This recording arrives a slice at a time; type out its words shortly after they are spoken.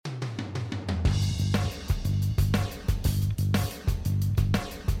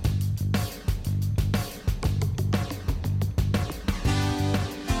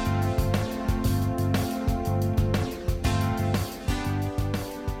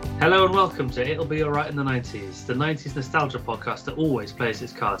Hello and welcome to It'll Be Alright in the 90s, the 90s nostalgia podcast that always plays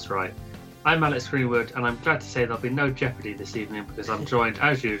its cards right. I'm Alex Greenwood and I'm glad to say there'll be no jeopardy this evening because I'm joined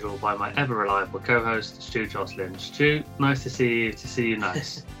as usual by my ever reliable co-host Stu Joslin. Stu, nice to see you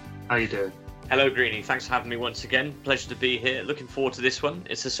nice. How you doing? Hello Greenie, thanks for having me once again. Pleasure to be here. Looking forward to this one.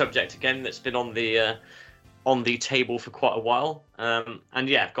 It's a subject again that's been on the table for quite a while. And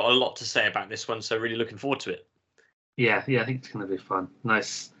yeah, I've got a lot to say about this one, so really looking forward to it. Yeah, I think it's going to be fun.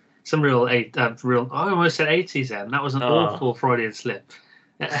 Nice. Some real I almost said 80s then. That was an awful Freudian slip.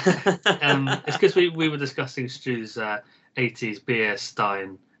 It's because we were discussing Stu's 80s beer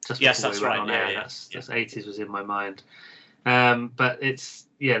stein just before we went on air. That's 80s was in my mind. But there's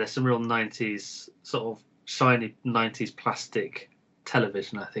some real 90s sort of shiny 90s plastic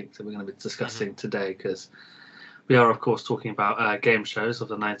television, I think, that we're going to be discussing today, because we are of course talking about game shows of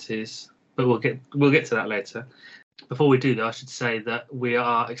the 90s, but we'll get to that later. Before we do, though, I should say that we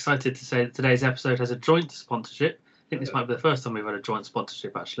are excited to say that today's episode has a joint sponsorship. I think this might be the first time we've had a joint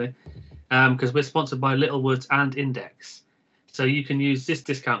sponsorship, actually, because we're sponsored by Littlewoods and Index. So you can use this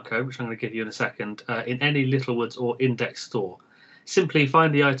discount code, which I'm going to give you in a second, in any Littlewoods or Index store. Simply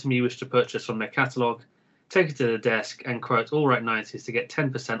find the item you wish to purchase from their catalogue, take it to the desk, and quote All Right 90s to get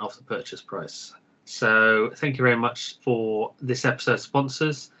 10% off the purchase price. So thank you very much for this episode's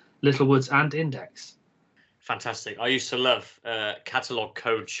sponsors, Littlewoods and Index. Fantastic. I used to love catalogue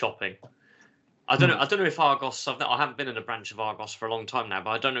code shopping. I don't know if Argos. I haven't been in a branch of Argos for a long time now,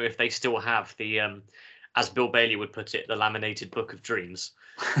 but I don't know if they still have the, as Bill Bailey would put it, the laminated book of dreams.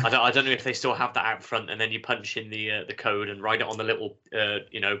 I don't know if they still have that out front, and then you punch in the code and write it on the little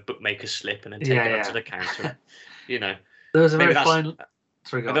bookmaker slip, and then take it up to the counter. There was a very fine.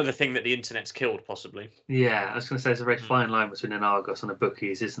 Another thing that the internet's killed, possibly. Yeah, I was going to say there's a very fine line between an Argos and a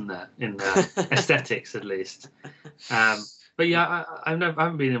bookies, isn't there? In aesthetics, at least. But yeah, I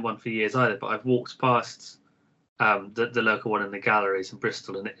haven't been in one for years either. But I've walked past the local one in the galleries in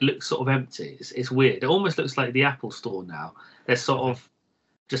Bristol, and it looks sort of empty. It's weird. It almost looks like the Apple Store now. There's sort of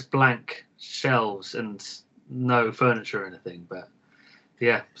just blank shelves and no furniture or anything. But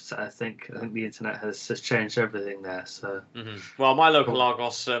yeah, so I think the internet has changed everything there. So well, my local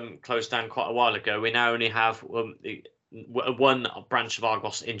Argos closed down quite a while ago. We now only have one branch of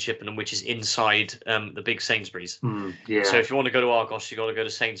Argos in Chippenham, which is inside the big Sainsbury's. So if you want to go to Argos, you got to go to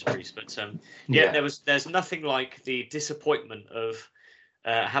Sainsbury's. But there's nothing like the disappointment of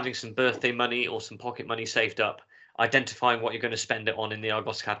having some birthday money or some pocket money saved up, identifying what you're going to spend it on in the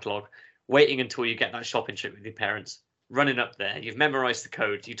Argos catalogue, waiting until you get that shopping trip with your parents, running up there, you've memorised the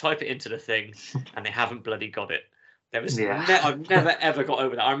code, you type it into the thing, and they haven't bloody got it. I've never ever got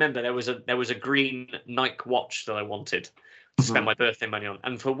over that. I remember there was a green Nike watch that I wanted to spend my birthday money on,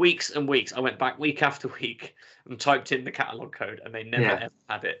 and for weeks and weeks I went back week after week and typed in the catalogue code, and they never ever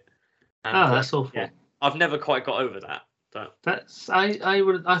had it. And, that's awful. Yeah, I've never quite got over that. But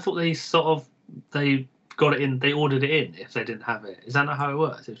I thought they got it in. They ordered it in if they didn't have it. Is that not how it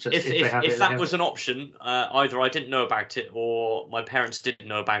works? It's just if that was an option, either I didn't know about it or my parents didn't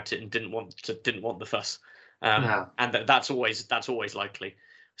know about it and didn't want the fuss. And that's always likely.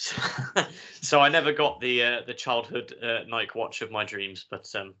 So I never got the childhood Nike watch of my dreams,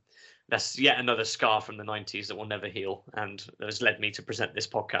 but that's yet another scar from the 90s that will never heal, and has led me to present this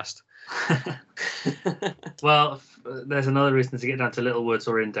podcast. Well, there's another reason to get down to Littlewoods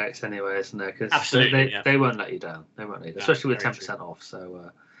or Index anyway, isn't there? Because they won't let you down. They won't let you down, especially with 10% off.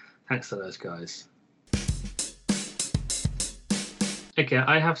 So thanks to those guys. Okay,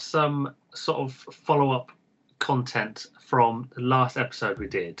 I have some sort of follow-up content from the last episode we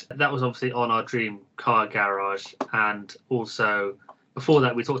did. That was obviously on our dream car garage, and also before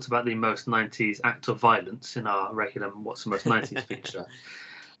that we talked about the most 90s act of violence in our regular What's the Most 90s feature.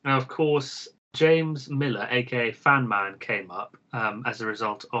 Now, of course, James Miller, aka Fan Man, came up as a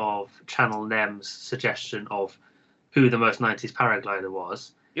result of Channel NEM's suggestion of who the most 90s paraglider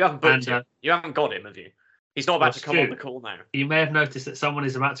was. You haven't booked him. You haven't got him, have you? He's not about to come on the call now. You may have noticed that someone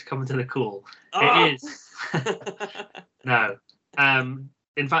is about to come into the call. It is. No.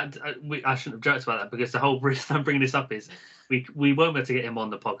 In fact, I shouldn't have joked about that, because the whole reason I'm bringing this up is we won't be able to get him on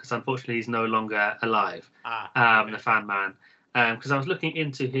the pod because unfortunately he's no longer alive. The Fan Man. Because I was looking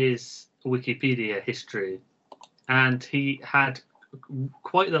into his Wikipedia history, and he had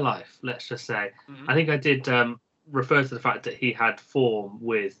quite the life, let's just say. I think I did refer to the fact that he had form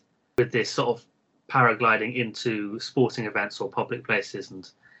with this sort of paragliding into sporting events or public places,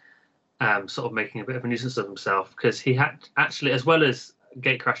 and sort of making a bit of a nuisance of himself, because he had actually, as well as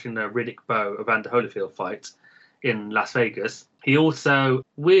gate crashing the Riddick Bowe Evander Holyfield fight in Las Vegas, he also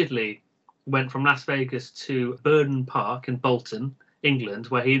weirdly went from Las Vegas to Burden Park in Bolton England,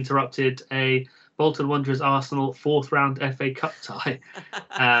 where he interrupted a Bolton Wanderers Arsenal 4th round FA Cup tie.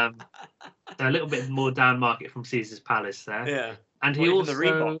 So a little bit more down market from Caesar's Palace there. Yeah. And he also the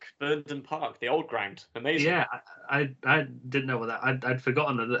Reebok, Burnden Park, the old ground. Amazing. Yeah, I didn't know what that. I'd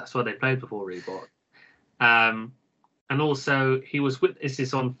forgotten that that's where they played before Reebok. And also he was this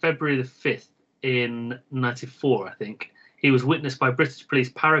is on February the 5th in '94, I think. He was witnessed by British police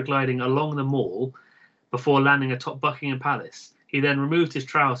paragliding along the Mall before landing atop Buckingham Palace. He then removed his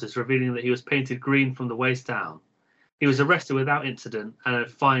trousers, revealing that he was painted green from the waist down. He was arrested without incident and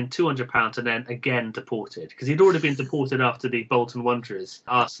fined £200 and then again deported, because he'd already been deported after the Bolton Wanderers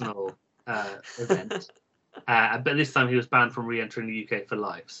Arsenal event. But this time he was banned from re-entering the UK for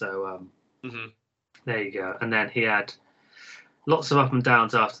life. So there you go. And then he had lots of up and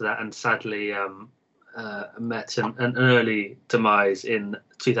downs after that, and sadly met an early demise in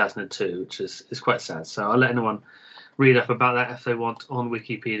 2002, which is quite sad. So I'll let anyone read up about that if they want on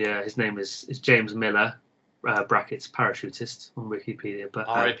Wikipedia. His name is James Miller, brackets parachutist on Wikipedia. But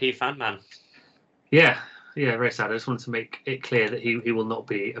R.I.P. fan man. Yeah, very sad. I just wanted to make it clear that he will not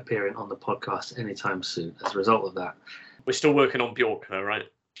be appearing on the podcast anytime soon as a result of that. We're still working on Bjork though, right?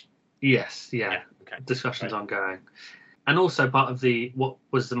 Yes, yeah. Okay. Discussions ongoing. And also part of what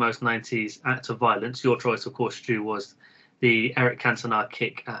was the most 90s act of violence, your choice, of course, Stu, was the Eric Cantona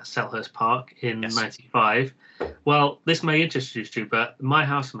kick at Selhurst Park in '95. Well, this may interest you, Stu, but my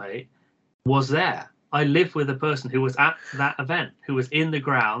housemate was there. I lived with a person who was at that event, who was in the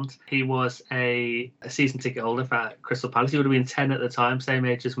ground. He was a season ticket holder for Crystal Palace. He would have been 10 at the time, same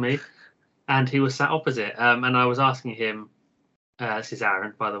age as me. And he was sat opposite. And I was asking him, this is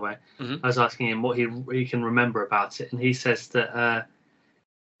Aaron, by the way. I was asking him what he can remember about it. And he says that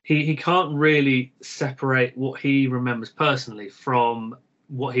he can't really separate what he remembers personally from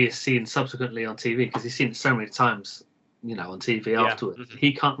what he has seen subsequently on TV, because he's seen it so many times, on TV afterwards.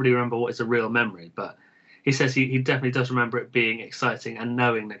 He can't really remember what is a real memory, but he says he definitely does remember it being exciting and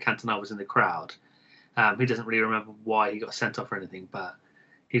knowing that Cantona was in the crowd. He doesn't really remember why he got sent off or anything, but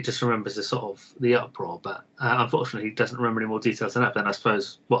he just remembers the uproar. But unfortunately, he doesn't remember any more details than that. Then I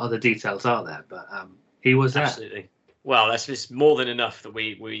suppose what other details are there? But he was there. Absolutely. Well, that's more than enough that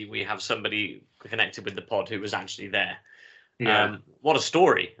we have somebody connected with the pod who was actually there. Yeah. What a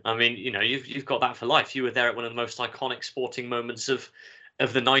story. I mean, you've got that for life. You were there at one of the most iconic sporting moments of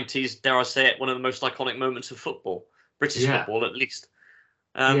the 90s. Dare I say it, one of the most iconic moments of football, British football at least.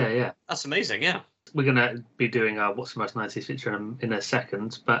 That's amazing. Yeah. We're going to be doing our What's the Most 90s feature in a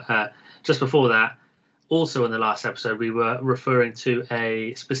second. But just before that, also in the last episode, we were referring to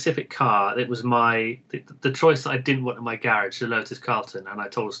a specific car. It was the choice that I didn't want in my garage, the Lotus Carlton. And I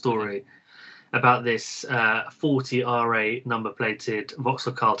told a story about this 40 RA number-plated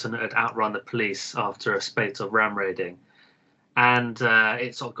Vauxhall Carlton that had outrun the police after a spate of ram raiding. And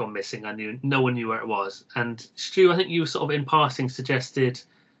it's sort of gone missing. No one knew where it was. And Stu, I think you sort of in passing suggested,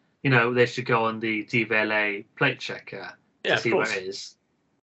 they should go on the DVLA plate checker to see where it is.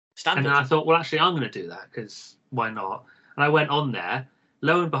 Standard. And then I thought, well, actually, I'm going to do that, because why not? And I went on there.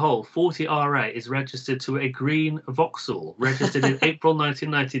 Lo and behold, 40 RA is registered to a green Vauxhall, registered in April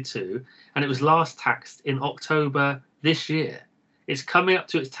 1992, and it was last taxed in October this year. It's coming up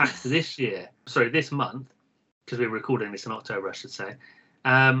to its tax this month, because we're recording this in October, I should say.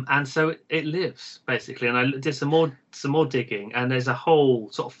 And so it lives, basically. And I did some more digging, and there's a whole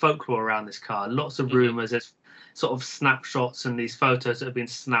sort of folklore around this car. Lots of rumours. There's sort of snapshots and these photos that have been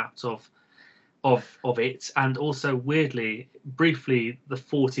snapped of it. And also, weirdly, briefly, the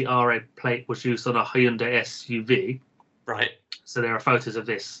 40 RA plate was used on a Hyundai SUV. Right. So there are photos of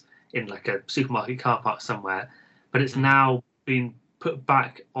this in like a supermarket car park somewhere. But it's now been put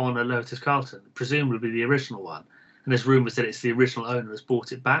back on a Lotus Carlton, presumably the original one. And there's rumours that it's the original owner has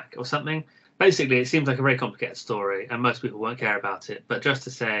bought it back or something. Basically, it seems like a very complicated story, and most people won't care about it. But just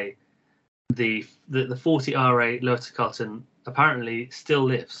to say, the 40 RA Lotus Carlton apparently still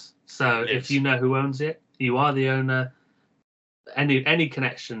lives. So if you know who owns it, you are the owner. Any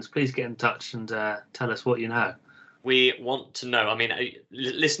connections, please get in touch and tell us what you know. We want to know. I mean,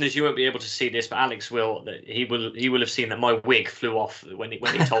 listeners, you won't be able to see this, but Alex will. He will have seen that my wig flew off when he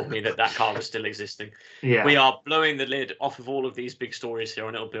told me that car was still existing. Yeah. We are blowing the lid off of all of these big stories here,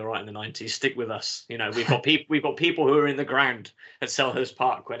 and it'll be all right in the 90s. Stick with us. We've got people who are in the ground at Selhurst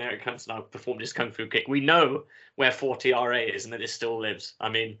Park when Eric Cantona performed his kung fu kick. We know where 40 RA is and that it still lives. I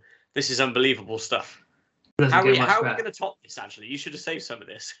mean, this is unbelievable stuff. How are we going to top this, actually? You should have saved some of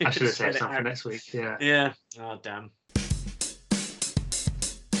this. I should have saved some for next week, yeah. Yeah. Oh, damn.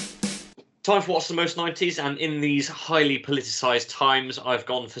 Time for What's the Most 90s, and in these highly politicised times, I've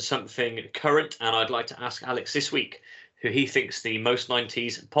gone for something current, and I'd like to ask Alex this week, who he thinks the most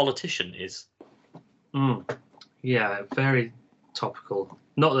 90s politician is. Yeah, very topical.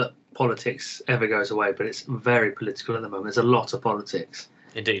 Not that politics ever goes away, but it's very political at the moment. There's a lot of politics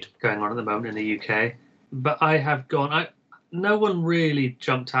indeed going on at the moment in the UK. But I have gone. No one really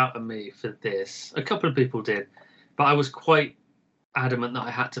jumped out at me for this. A couple of people did, but I was quite adamant that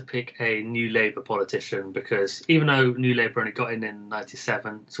I had to pick a New Labour politician, because even though New Labour only got in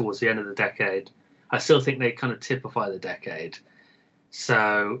 '97, towards the end of the decade, I still think they kind of typify the decade.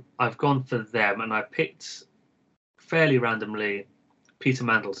 So I've gone for them, and I picked fairly randomly Peter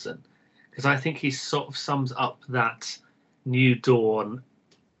Mandelson, because I think he sort of sums up that new dawn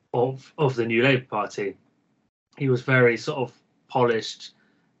of the New Labour Party. He was very sort of polished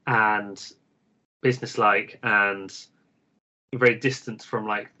and businesslike and very distant from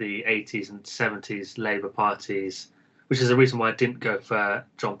like the 80s and 70s Labour parties, which is the reason why I didn't go for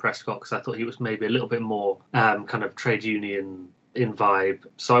John Prescott, because I thought he was maybe a little bit more kind of trade union in vibe.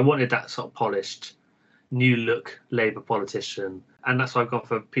 So I wanted that sort of polished, new look Labour politician, and that's why I've gone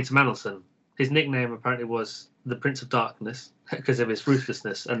for Peter Mandelson. His nickname apparently was the Prince of Darkness because of his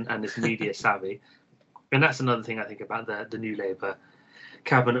ruthlessness and his media savvy. And that's another thing I think about the New Labour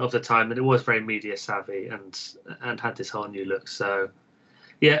cabinet of the time, that it was very media savvy and had this whole new look. So,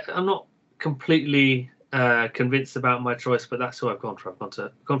 yeah, I'm not completely convinced about my choice, but that's who I've gone for.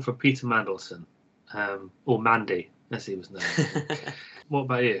 I've gone for Peter Mandelson, or Mandy, as he was known. What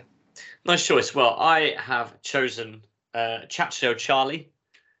about you? Nice choice. Well, I have chosen Chat Show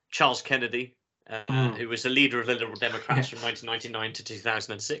Charles Kennedy, who was the leader of the Liberal Democrats from 1999 to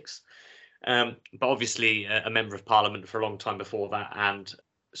 2006. But obviously a member of Parliament for a long time before that, and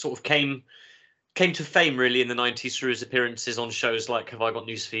sort of came to fame really in the 90s through his appearances on shows like Have I Got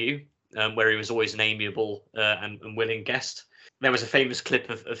News for You, where he was always an amiable and willing guest. There was a famous clip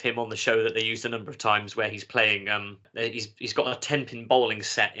of him on the show that they used a number of times where he's playing. He's got a 10-pin bowling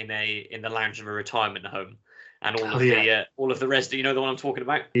set in the lounge of a retirement home, and all of the residents, you know the one I'm talking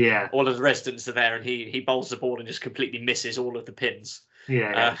about? Yeah. All of the residents are there, and he bowls the ball and just completely misses all of the pins.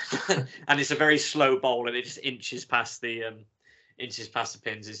 Yeah. And it's a very slow bowl, and it just inches past the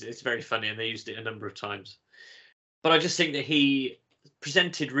pins. It's very funny, and they used it a number of times. But I just think that he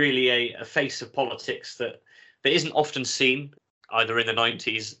presented really a face of politics that isn't often seen, either in the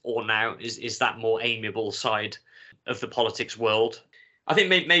 90s or now, is that more amiable side of the politics world. I think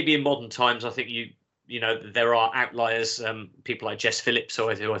maybe in modern times, I think you know there are outliers, people like Jess Phillips,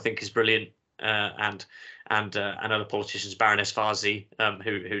 who I think is brilliant, and other politicians, Baroness Farsi,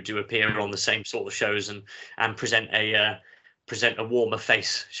 who do appear on the same sort of shows and present a warmer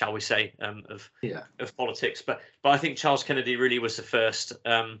face, shall we say, of politics. But I think Charles Kennedy really was the first.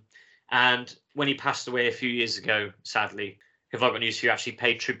 And when he passed away a few years ago, sadly, Have I Got News for You actually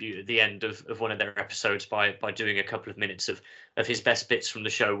paid tribute at the end of one of their episodes by doing a couple of minutes of his best bits from the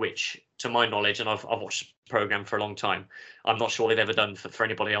show, which, to my knowledge, and I've watched the programme for a long time, I'm not sure they've ever done for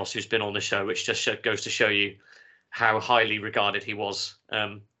anybody else who's been on the show, which just goes to show you how highly regarded he was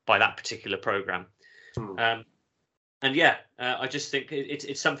by that particular programme. And yeah, I just think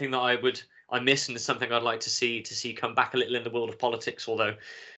it's something that I miss, and it's something I'd like to see come back a little in the world of politics, although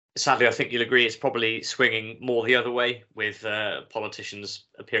sadly, I think you'll agree it's probably swinging more the other way, with politicians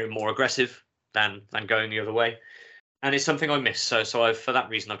appearing more aggressive than going the other way. And it's something I miss. So for that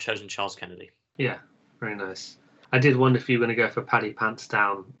reason, I've chosen Charles Kennedy. Yeah, very nice. I did wonder if you were going to go for Paddy Pants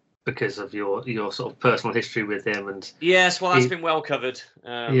Down because of your sort of personal history with him. And yes, well, that's been well covered.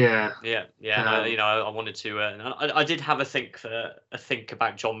 Yeah. I wanted to. I did have a think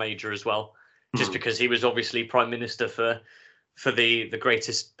about John Major as well, just because he was obviously Prime Minister for the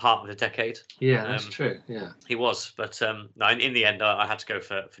greatest part of the decade. Yeah, that's true. Yeah, he was. But no, in the end, I had to go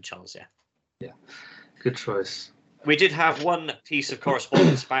for Charles. Yeah, good choice. We did have one piece of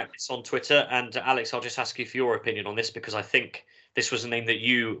correspondence about this on Twitter, and Alex, I'll just ask you for your opinion on this, because I think this was a name that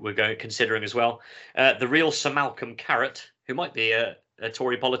you were considering as well. The real Sir Malcolm Carrot, who might be a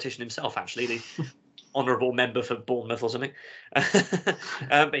Tory politician himself, actually, the honourable member for Bournemouth or something.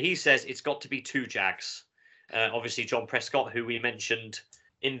 But he says it's got to be two Jags. Obviously, John Prescott, who we mentioned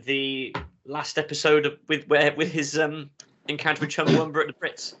in the last episode with his encounter with Chumbawamba at the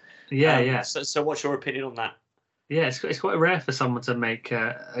Brits. Yeah. So what's your opinion on that? Yeah, it's quite rare for someone to make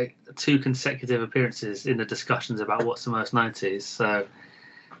two consecutive appearances in the discussions about what's the most 90s. So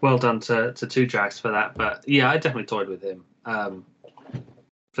well done to two Jags for that. But yeah, I definitely toyed with him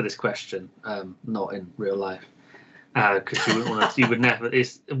for this question, not in real life, because you would never.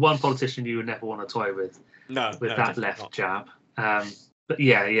 It's one politician you would never want to toy with. With that left not. Jab. But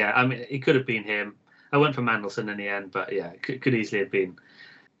yeah. I mean, it could have been him. I went for Mandelson in the end, but yeah, it could easily have been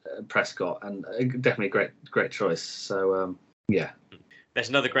Prescott, and definitely a great choice. So yeah. There's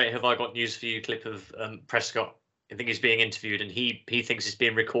another great "Have I Got News for You" clip of Prescott. I think he's being interviewed, and he thinks it's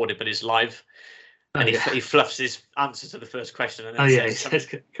being recorded, but it's live. And he fluffs his answer to the first question, and then says,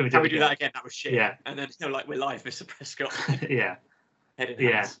 "Can we do that again? That was shit." Yeah. And then like, "We're live, Mr. Prescott." Yeah. Head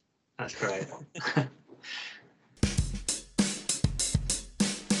in hands. That's great.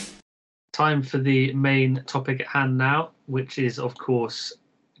 Time for the main topic at hand now, which is, of course,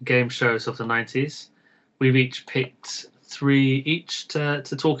 game shows of the 90s. We've each picked 3 each to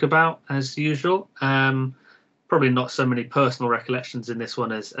talk about, as usual. Probably not so many personal recollections in this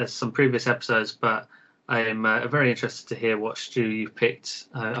one as some previous episodes, but I am very interested to hear what, Stu, you've picked.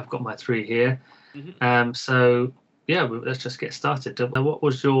 I've got my 3 here. Mm-hmm. So, yeah, let's just get started. What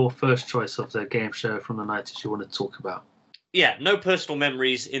was your first choice of the game show from the 90s you want to talk about? Yeah, no personal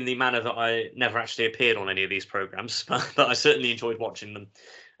memories in the manner that I never actually appeared on any of these programs, but I certainly enjoyed watching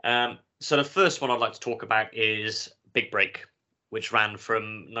them. So the first one I'd like to talk about is Big Break, which ran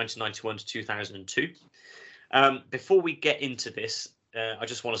from 1991 to 2002. Before we get into this, I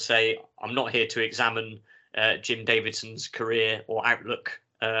just want to say I'm not here to examine Jim Davidson's career or outlook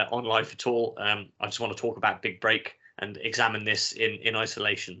on life at all. I just want to talk about Big Break and examine this in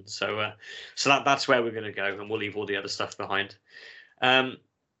isolation. So that's where we're going to go, and we'll leave all the other stuff behind. The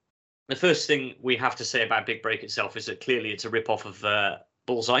first thing we have to say about Big Break itself is that clearly it's a rip-off of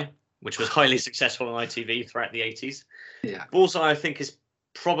Bullseye, which was highly successful on ITV throughout the 80s. Yeah. Bullseye, I think, is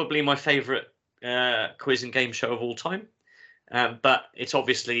probably my favourite quiz and game show of all time. But it's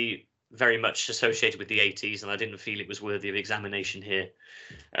obviously very much associated with the 80s, and I didn't feel it was worthy of examination here.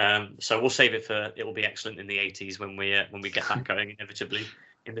 So we'll save it for it'll be excellent in the 80s when we get that going inevitably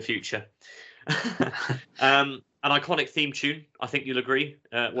in the future. An iconic theme tune, I think you'll agree,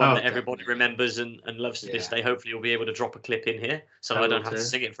 one that everybody remembers and loves to this day. Hopefully you'll be able to drop a clip in here so I don't have to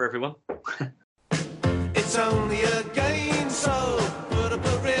sing it for everyone. It's only a game, so put up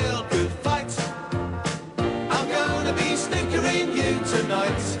a real good fight. I'm gonna be snickering you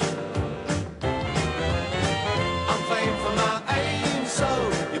tonight. I'm playing for my aim, so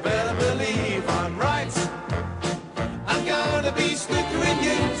you better believe I'm right. I'm gonna be snickering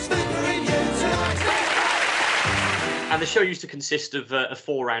you tonight. And the show used to consist of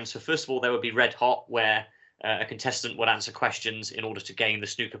 4 rounds. So first of all, there would be Red Hot, where a contestant would answer questions in order to gain the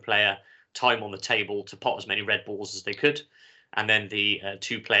snooker player time on the table to pot as many red balls as they could. And then the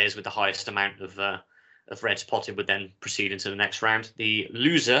 2 players with the highest amount of reds potted would then proceed into the next round. The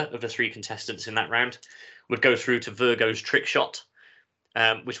loser of the 3 contestants in that round would go through to Virgo's trick shot,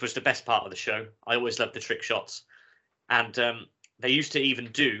 which was the best part of the show. I always loved the trick shots. And they used to even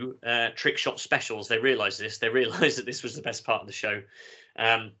do trick shot specials. They realised this. They realised that this was the best part of the show.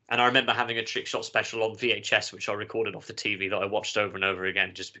 And I remember having a trick shot special on VHS, which I recorded off the TV that I watched over and over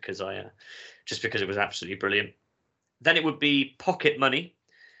again, just because it was absolutely brilliant. Then it would be Pocket Money,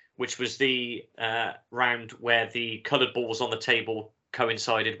 which was the round where the coloured balls on the table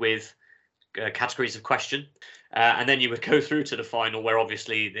coincided with categories of question. And then you would go through to the final, where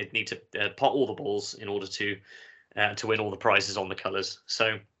obviously they'd need to pot all the balls in order to win all the prizes on the colours.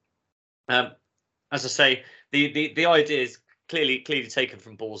 So, as I say, the idea is clearly taken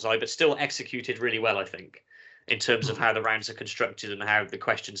from Bullseye, but still executed really well, I think, in terms of how the rounds are constructed and how the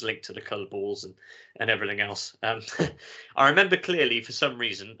questions link to the coloured balls and everything else. I remember clearly, for some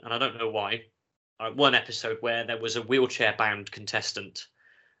reason, and I don't know why, one episode where there was a wheelchair-bound contestant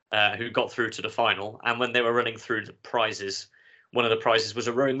who got through to the final, and when they were running through the prizes, one of the prizes was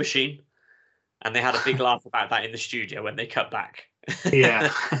a rowing machine, and they had a big laugh about that in the studio when they cut back.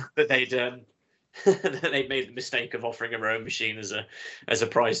 Yeah. That they'd made the mistake of offering a rowing machine as a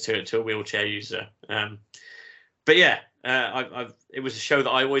prize to a wheelchair user. But yeah, it was a show that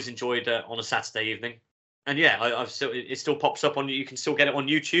I always enjoyed on a Saturday evening, and yeah, it still pops up on. You can still get it on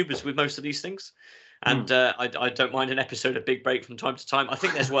YouTube, as with most of these things, and I don't mind an episode of Big Break from time to time. I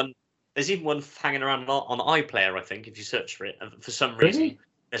think there's even one hanging around on iPlayer. I think if you search for it, and for some reason. Really?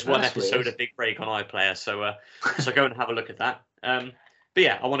 There's one episode of Big Break on iPlayer, so go and have a look at that. But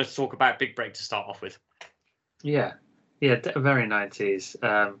yeah, I wanted to talk about Big Break to start off with. Yeah, very 90s.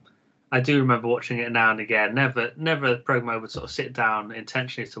 I do remember watching it now and again. Never a program I would sort of sit down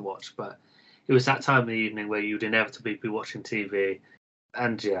intentionally to watch, but it was that time of the evening where you'd inevitably be watching TV,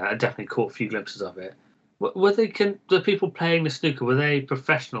 and yeah, I definitely caught a few glimpses of it. Were the people playing the snooker? Were they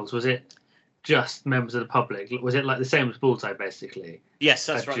professionals? Was it just members of the public? Was it like the same as Bullseye, basically? Yes,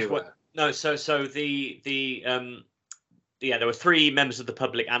 that's right. So there were 3 members of the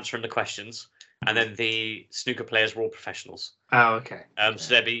public answering the questions, and then the snooker players were all professionals. Oh, okay. So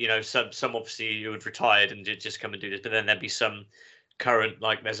there'd be some obviously who had retired and did just come and do this, but then there'd be some current,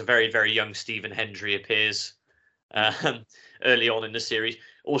 like there's a very, very young Stephen Hendry appears early on in the series.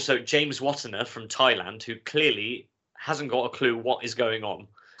 Also, James Wattener from Thailand, who clearly hasn't got a clue what is going on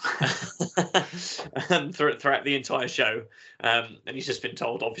throughout the entire show. And he's just been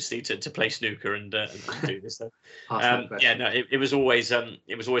told, obviously, to play snooker and do this. So, it was always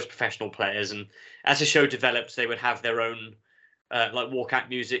professional players. And as the show developed, they would have their own like walkout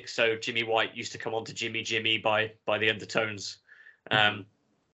music. So Jimmy White used to come on to Jimmy Jimmy by the Undertones.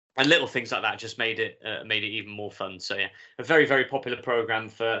 And little things like that just made it even more fun. So yeah, a very, very popular program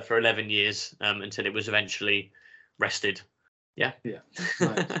for 11 years until it was eventually rested. Yeah.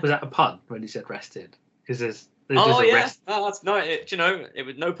 Right. Was that a pun when you said rested? Because there's rest. Oh, that's no. It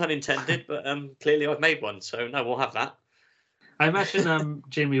was no pun intended, but clearly I've made one. So no, we'll have that. I imagine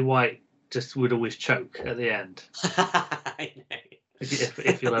Jimmy White just would always choke at the end.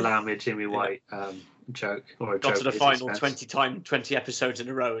 If you'll allow me a Jimmy White joke or a got joke to the final 20 episodes in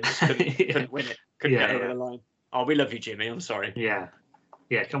a row and just couldn't win it. Couldn't get over the line. Oh, we love you, Jimmy. I'm sorry. Yeah.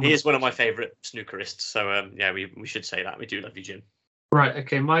 He is one of my favourite snookerists. So we should say that we do love you, Jim. Right.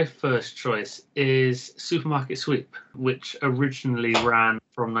 Okay. My first choice is Supermarket Sweep, which originally ran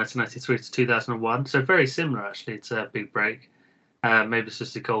from 1993 to 2001. So very similar actually to Big Break. Maybe it's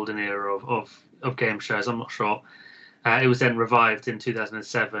just the golden era of game shows. I'm not sure. It was then revived in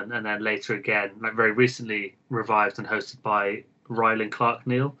 2007, and then later again, like very recently, revived and hosted by Rylan Clark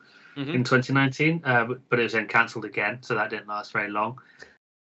Neal in 2019. But it was then cancelled again, so that didn't last very long.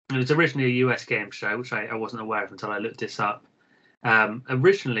 It was originally a US game show, which I wasn't aware of until I looked this up.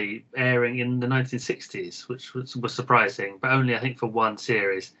 Originally airing in the 1960s, which was surprising, but only I think for one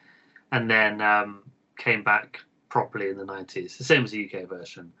series, and then came back properly in the 90s, the same as the UK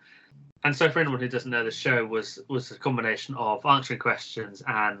version. And so for anyone who doesn't know, the show was a combination of answering questions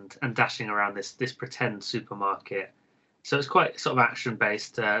and dashing around this pretend supermarket. So it's quite sort of action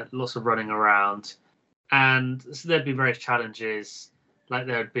based, lots of running around, and so there'd be various challenges. Like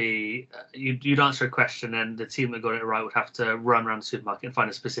there'd be you'd answer a question, and the team that got it right would have to run around the supermarket and find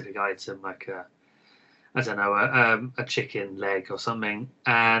a specific item, like a chicken leg or something.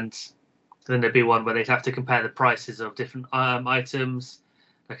 And then there'd be one where they'd have to compare the prices of different items.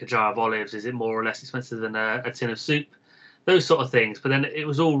 Like a jar of olives, is it more or less expensive than a tin of soup? Those sort of things. But then it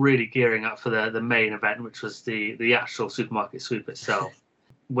was all really gearing up for the main event, which was the actual Supermarket Sweep itself,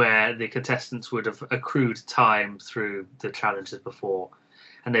 where the contestants would have accrued time through the challenges before,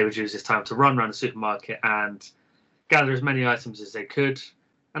 and they would use this time to run around the supermarket and gather as many items as they could.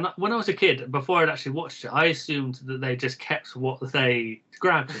 And when I was a kid, before I'd actually watched it, I assumed that they just kept what they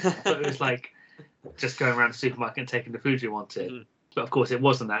grabbed. So it was like just going around the supermarket and taking the food you wanted. But of course, it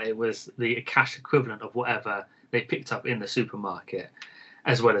wasn't that. It was the cash equivalent of whatever they picked up in the supermarket,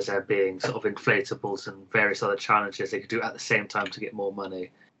 as well as there being sort of inflatables and various other challenges they could do at the same time to get more money.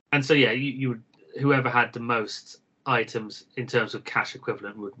 And so, yeah, you would, whoever had the most items in terms of cash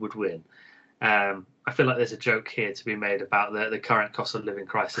equivalent would win. I feel like there's a joke here to be made about the current cost of living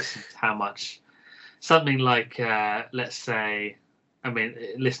crisis and how much something like, let's say, I mean,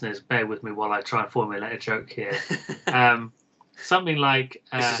 listeners, bear with me while I try and formulate a joke here. Something like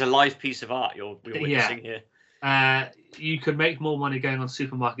this is a live piece of art you're witnessing here. You could make more money going on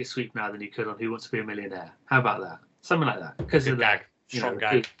Supermarket Sweep now than you could on Who Wants to Be a Millionaire. How about that? Something like that. Because of gag. Strong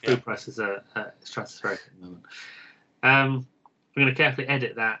gag. Food prices are stratospheric at the moment. I'm going to carefully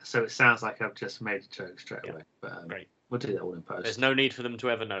edit that so it sounds like I've just made a joke straight away. But great. We'll do that all in post. There's no need for them to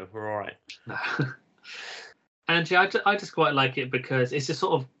ever know. We're all right. No. And yeah, I just quite like it because it's just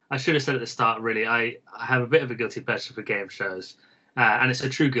sort of, I should have said at the start, really, I have a bit of a guilty pleasure for game shows. And it's a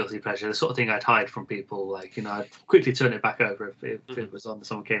true guilty pleasure, the sort of thing I'd hide from people. Like, I'd quickly turn it back over if it was on and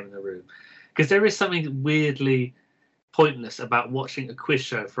someone came in the room. Because there is something weirdly pointless about watching a quiz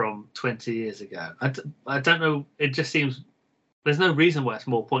show from 20 years ago. I don't know, it just seems, there's no reason why it's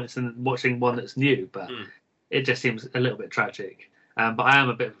more pointless than watching one that's new, but it just seems a little bit tragic. But I am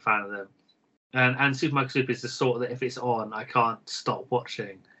a bit of a fan of them. And Supermarket Sweep is the sort that if it's on, I can't stop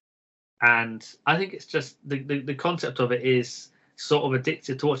watching. And I think it's just the concept of it is sort of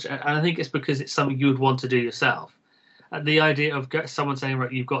addictive to watch. And I think it's because it's something you would want to do yourself. The idea of someone saying,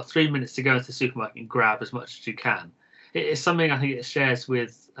 right, you've got 3 minutes to go into the supermarket and grab as much as you can. It's something I think it shares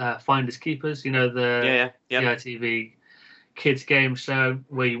with Finders Keepers, the ITV kids game show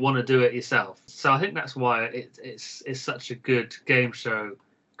where you want to do it yourself. So I think that's why it's such a good game show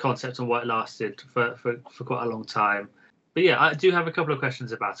concept and why it lasted for quite a long time. But yeah, I do have a couple of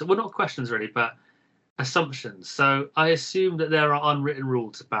questions about it. Well, not questions really, but assumptions. So I assume that there are unwritten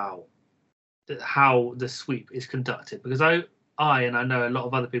rules about how the sweep is conducted, because and I know a lot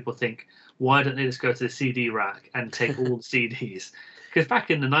of other people think, why don't they just go to the CD rack and take all the CDs? Because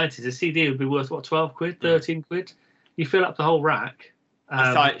back in the 90s, a CD would be worth, what, 12 quid, 13 quid? You fill up the whole rack.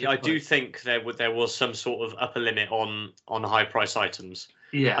 I do think there was some sort of upper limit on high price items.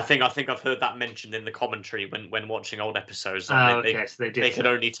 Yeah, I think I've heard that mentioned in the commentary when watching old episodes. So they could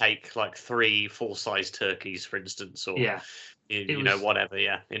only take like 3 full-size turkeys, for instance, or whatever.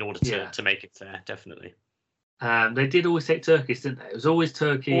 Yeah, in order to make it fair, definitely. They did always take turkeys, didn't they? It was always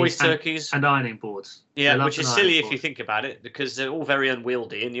turkeys and ironing boards. Yeah, which is silly if you think about it, because they're all very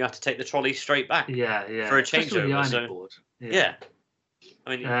unwieldy, and you have to take the trolley straight back. Yeah, for a changeover. Board. Yeah. I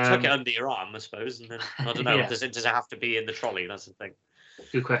mean, you tuck it under your arm, I suppose, and then I don't know. Does it have to be in the trolley? That's the thing.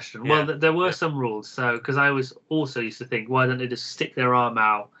 Good question. Yeah. Well, there were some rules. So, because I was also used to think, why don't they just stick their arm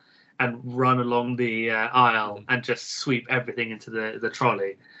out and run along the aisle and just sweep everything into the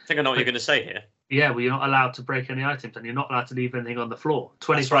trolley? I think I know what you're going to say here. Yeah, well, you're not allowed to break any items, and you're not allowed to leave anything on the floor.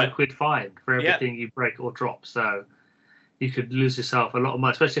 25 quid fine for everything you break or drop. So you could lose yourself a lot of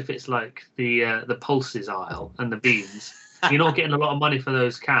money, especially if it's like the pulses aisle and the beans. You're not getting a lot of money for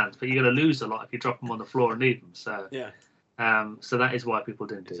those cans, but you're going to lose a lot if you drop them on the floor and leave them. So so that is why people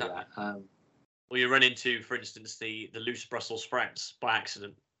didn't do that. Or you run into, for instance, the loose Brussels sprouts by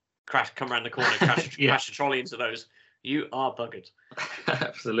accident, come around the corner, crash the trolley into those. You are buggered.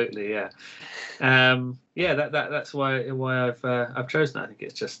 Absolutely, yeah. That's why I've chosen it. I think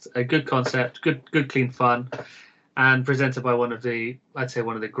it's just a good concept, good clean fun, and presented by one of the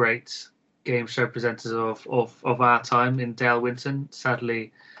great game show presenters of our time in Dale Winton,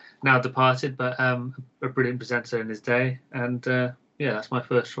 sadly now departed, but a brilliant presenter in his day. And that's my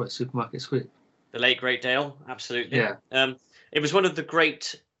first choice, Supermarket Sweep. The late great Dale, absolutely. Yeah. It was one of the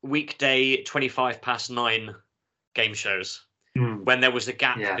great weekday 9:25 game shows when there was a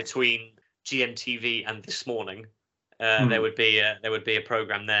gap between GMTV and This Morning. There would be a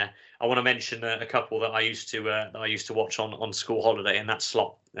program there. I want to mention a couple that I used to watch on school holiday in that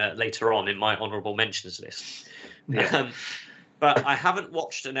slot later on in my honourable mentions list. Yeah. But I haven't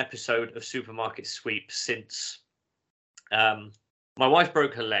watched an episode of Supermarket Sweep since my wife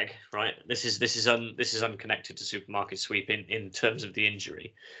broke her leg. Right, this is unconnected to Supermarket Sweep in terms of the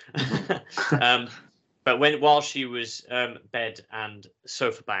injury. But while she was bed and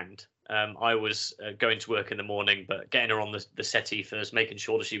sofa bound, I was going to work in the morning, but getting her on the settee first, making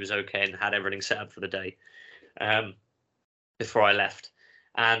sure that she was okay and had everything set up for the day before I left.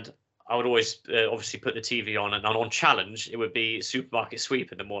 And I would always obviously put the TV on, and on Challenge, it would be Supermarket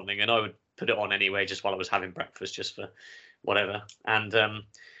Sweep in the morning, and I would put it on anyway, just while I was having breakfast, just for whatever. And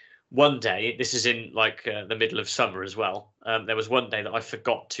one day, this is in like the middle of summer as well, there was one day that I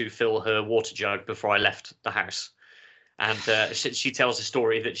forgot to fill her water jug before I left the house. And she tells a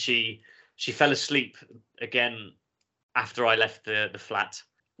story that she fell asleep again after I left the flat,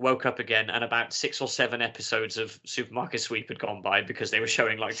 woke up again, and about 6 or 7 episodes of Supermarket Sweep had gone by because they were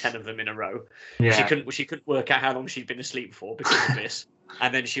showing like 10 of them in a row. Yeah. She couldn't work out how long she'd been asleep for because of this.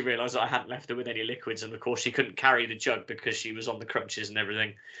 And then she realised that I hadn't left her with any liquids, and of course she couldn't carry the jug because she was on the crutches and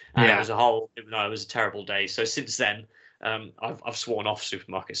everything. And it was a terrible day. So since then, I've sworn off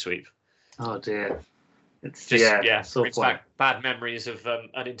Supermarket Sweep. Oh dear. It's just brings back bad memories of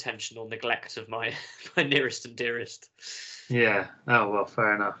unintentional neglect of my nearest and dearest. Yeah. Oh well,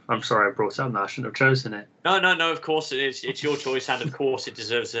 fair enough. I'm sorry I brought it up. I shouldn't have chosen it. No. Of course, it's your choice, and of course, it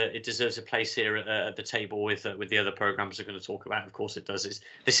deserves a place here at the table with the other programs we're going to talk about. Of course, it does.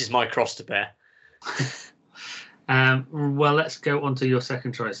 This is my cross to bear. Well, let's go on to your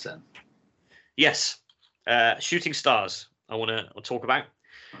second choice then. Yes, Shooting Stars. I want to talk about.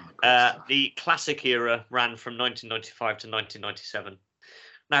 The classic era ran from 1995 to 1997.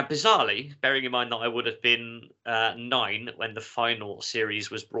 Now, bizarrely, bearing in mind that I would have been 9 when the final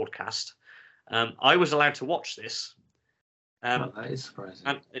series was broadcast, I was allowed to watch this. That is surprising.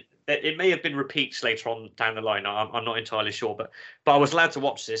 And it may have been repeats later on down the line. I'm not entirely sure, but I was allowed to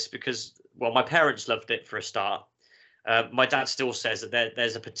watch this because, well, my parents loved it for a start. My dad still says that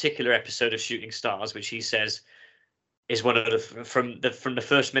there's a particular episode of Shooting Stars which he says is one of from the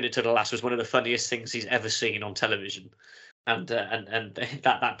first minute to the last was one of the funniest things he's ever seen on television, and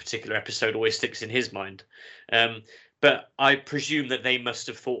that particular episode always sticks in his mind. But I presume that they must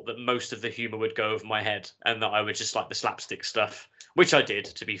have thought that most of the humour would go over my head, and that I would just like the slapstick stuff, which I did.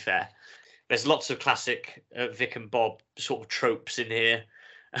 To be fair, there's lots of classic Vic and Bob sort of tropes in here.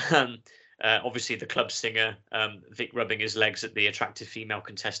 Obviously, the club singer, Vic rubbing his legs at the attractive female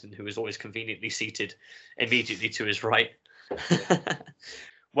contestant who was always conveniently seated immediately to his right.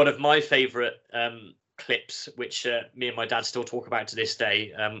 One of my favourite clips, which me and my dad still talk about to this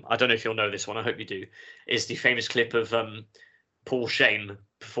day, I don't know if you'll know this one, I hope you do, is the famous clip of Paul Shane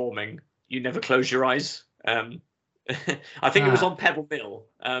performing "You Never Close Your Eyes." I think it was on Pebble Mill,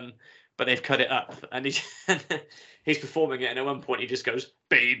 but they've cut it up, and he's performing it, and at one point he just goes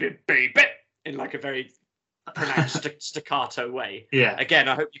 "baby, baby" in like a very pronounced staccato way. Yeah. Again,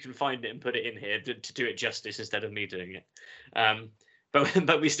 I hope you can find it and put it in here to do it justice instead of me doing it.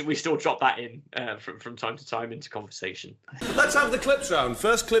 But we still drop that in from time to time into conversation. Let's have the clips round.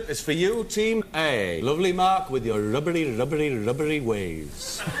 First clip is for you, Team A. Lovely Mark with your rubbery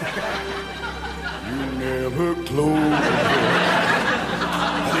ways. You never close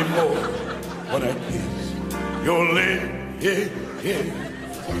anymore when I kiss your lips. Yeah.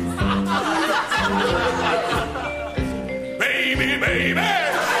 Baby, baby.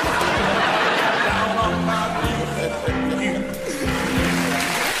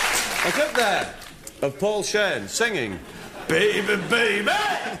 A clip there of Paul Shane singing "Baby, Baby."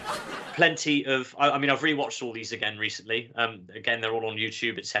 Plenty of. I mean, I've rewatched all these again recently. Again, they're all on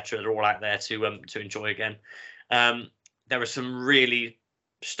YouTube, etc. They're all out there to enjoy again. There are some really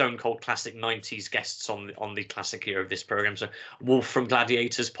stone cold classic 90s guests on the classic year of this program. So Wolf from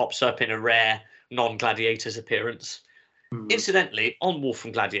Gladiators pops up in a rare non-Gladiators appearance. Incidentally, on Wolf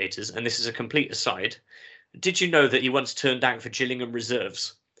from Gladiators, and this is a complete aside, did you know that he once turned out for Gillingham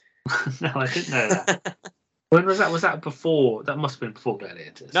Reserves? No, I didn't know that. When was that? Was that before? That must have been before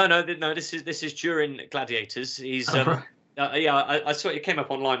Gladiators. No. This is during Gladiators. He's I saw it came up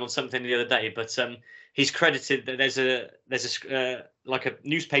online on something the other day, but he's credited that there's a like a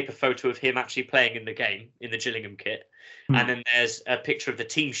newspaper photo of him actually playing in the game in the Gillingham kit, and then there's a picture of the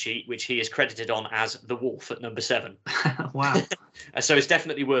team sheet which he is credited on as the Wolf at number 7. Wow! So it's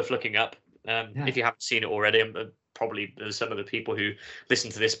definitely worth looking up if you haven't seen it already. Probably some of the people who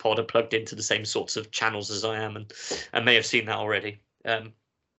listen to this pod are plugged into the same sorts of channels as I am and may have seen that already. But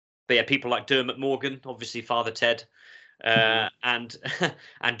yeah, people like Dermot Morgan, obviously Father Ted, and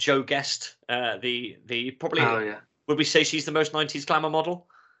Joe Guest, the probably. Oh yeah. Would we say she's the most 90s glamour model?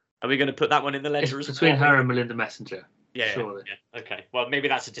 Are we going to put that one in the ledger as well? Between her and Melinda Messenger. Yeah, surely. Yeah. Okay. Well, maybe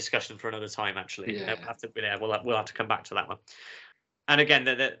that's a discussion for another time. Actually, Yeah. We'll have to come back to that one. And again,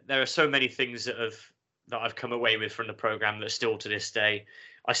 there are so many things that I've come away with from the program that still to this day,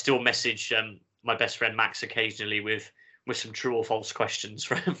 I still message my best friend Max occasionally with some true or false questions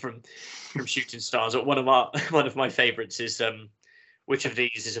from Shooting Stars. One of my favourites is which of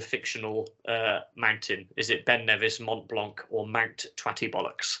these is a fictional mountain? Is it Ben Nevis, Mont Blanc, or Mount Twatty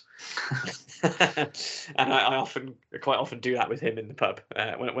Bollocks? And I quite often do that with him in the pub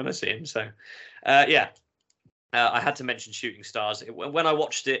when I see him. So I had to mention Shooting Stars. When I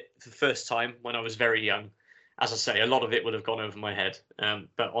watched it for the first time when I was very young, as I say, a lot of it would have gone over my head.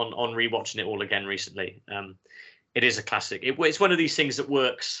 But on rewatching it all again recently, it is a classic. It's one of these things that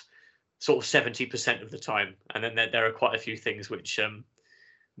works sort of 70% of the time, and then there are quite a few things which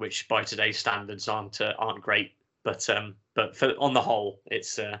by today's standards aren't great. But for on the whole,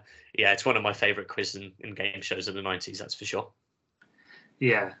 it's one of my favourite quiz and game shows of the 90s. That's for sure.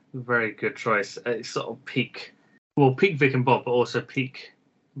 Yeah, very good choice. It's sort of peak Vic and Bob, but also peak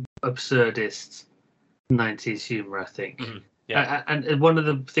absurdist 90s humour, I think. Mm-hmm. Yeah. And one of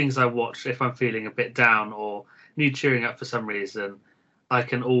the things I watch if I'm feeling a bit down or need cheering up for some reason, I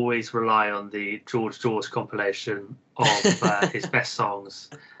can always rely on the George Dawes compilation of his best songs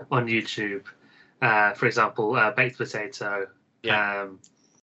on YouTube. For example, Baked Potato. Yeah.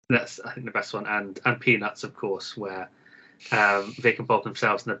 That's, I think, the best one. And Peanuts, of course, where Vic and Bob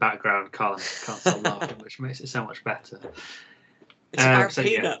themselves in the background can't stop laughing, which makes it so much better. It's about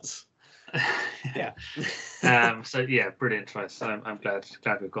peanuts. Yeah. So yeah, brilliant choice. I'm glad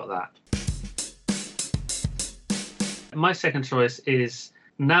we've got that. My second choice is,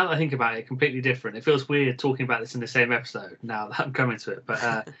 now that I think about it, completely different. It feels weird talking about this in the same episode now that I'm coming to it,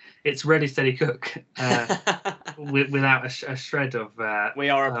 but it's Ready Steady Cook, without a shred of. We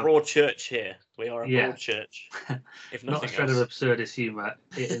are a broad church here. We are a broad church. If not a shred of absurdist humour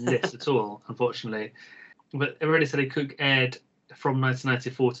in this at all, unfortunately. But Ready Steady Cook aired from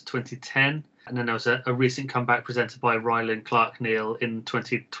 1994 to 2010. And then there was a recent comeback presented by Ryland Clark Neal in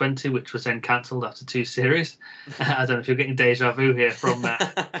 2020, which was then cancelled after 2 series. I don't know if you're getting deja vu here from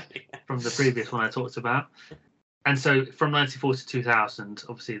from the previous one I talked about. And so from 94 to 2000,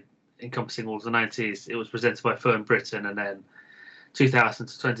 obviously encompassing all of the 90s, it was presented by Fern Britton, and then 2000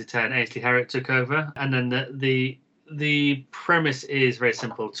 to 2010, Ainsley Herrick took over. And then the premise is very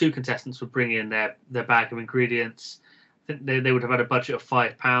simple. 2 contestants would bring in their bag of ingredients. I think they would have had a budget of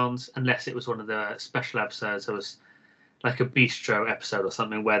 £5, unless it was one of the special episodes. There was like a bistro episode or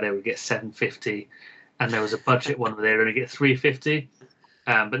something where they would get $7.50, and there was a budget one where they would only get $3.50.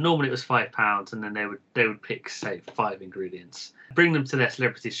 But normally it was £5, and then they would pick, say, 5 ingredients, bring them to their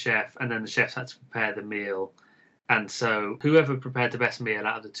celebrity chef, and then the chefs had to prepare the meal. And so whoever prepared the best meal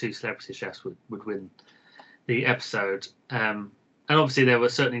out of the 2 celebrity chefs would win the episode. And obviously there were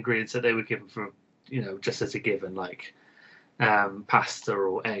certain ingredients that they were given for, just as a given, like pasta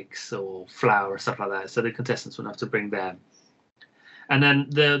or eggs or flour or stuff like that. So the contestants wouldn't have to bring them. And then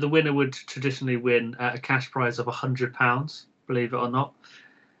the winner would traditionally win a cash prize of £100, believe it or not.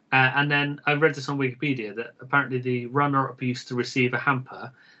 And then I read this on Wikipedia that apparently the runner-up used to receive a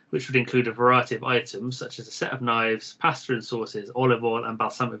hamper, which would include a variety of items such as a set of knives, pasta and sauces, olive oil, and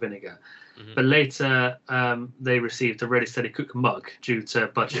balsamic vinegar. Mm-hmm. But later, they received a Ready Steady Cook mug due to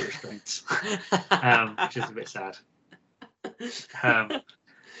budget restraints, which is a bit sad.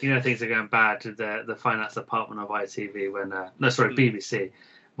 Things are going bad with the finance department of ITV BBC,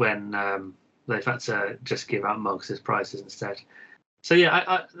 when they've had to just give out mugs as prizes instead. So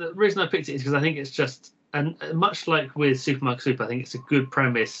yeah, the reason I picked it is because I think it's just, and much like with Supermarket Soup, I think it's a good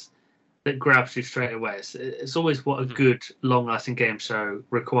premise that grabs you straight away. It's always what a good, long-lasting game show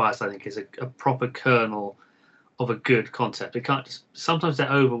requires, I think, is a proper kernel of a good concept. It can't just, sometimes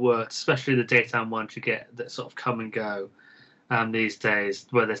they're overworked, especially the daytime ones you get that sort of come and go these days,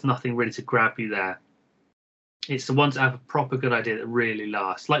 where there's nothing really to grab you there. It's the ones that have a proper good idea that really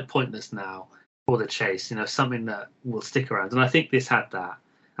lasts, like Pointless Now or The Chase, something that will stick around. And I think this had that.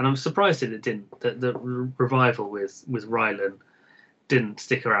 And I'm surprised that it didn't, that the revival with Rylan didn't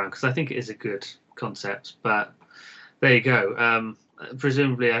stick around, because I think it is a good concept. But there you go.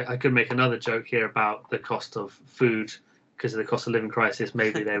 Presumably, I could make another joke here about the cost of food because of the cost of living crisis.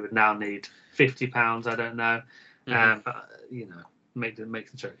 Maybe they would now need £50. I don't know. But make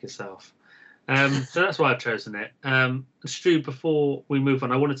the joke yourself. So that's why I've chosen it. Stu, before we move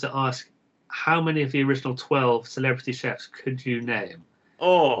on, I wanted to ask, how many of the original 12 celebrity chefs could you name?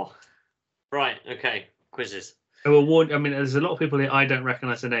 Oh, right. Okay. Quizzes. I will warn. I mean, there's a lot of people here I don't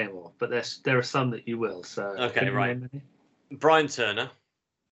recognise the name of, but there are some that you will. So okay, right. Brian Turner.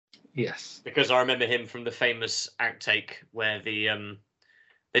 Yes. Because I remember him from the famous outtake where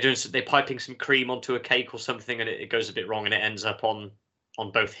they're piping some cream onto a cake or something, and it goes a bit wrong, and it ends up on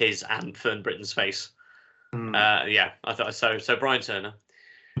both his and Fern Britton's face. Yeah, I thought so. So Brian Turner.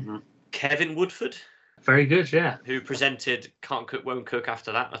 Mm-hmm. Kevin Woodford. Very good, yeah. Who presented Can't Cook, Won't Cook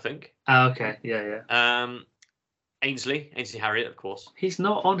after that, I think. Oh, okay, yeah. Ainsley Harriott, of course. He's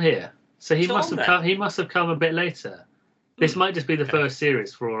not on here, so he must have come a bit later. This might just be the first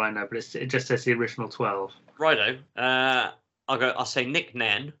series, for all I know, but it just says the original 12. Righto. I'll say Nick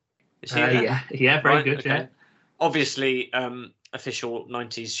Nairn. Is he there? Yeah, very good. Okay. Yeah. Obviously, official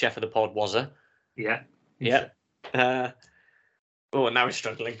 90s chef of the pod was a. Yeah. Yeah. Now he's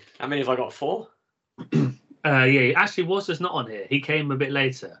struggling. How many have I got? 4. Yeah, actually, was not on here. He came a bit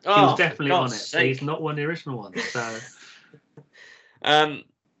later. He was definitely on it, but he's not one of the original ones. So,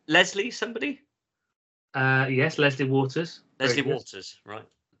 Leslie, somebody? Yes, Leslie Waters. Leslie Waters, right?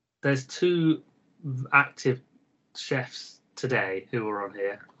 There's 2 active chefs today who are on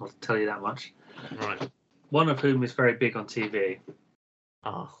here. I'll tell you that much. Right. One of whom is very big on TV.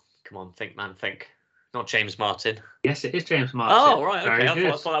 Oh, come on, think, man, think. Not James Martin. Yes, it is James Martin. Oh, right, okay.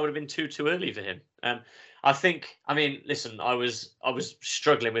 I thought that would have been too early for him. Listen, I was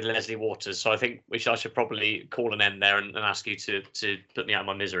struggling with Leslie Waters, so I think I should probably call an end there and ask you to put me out of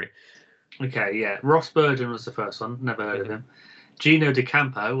my misery. Okay, yeah. Ross Burden was the first one. Never heard of him. Gino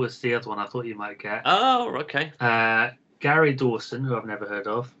DeCampo was the other one I thought you might get. Oh, okay. Gary Dawson, who I've never heard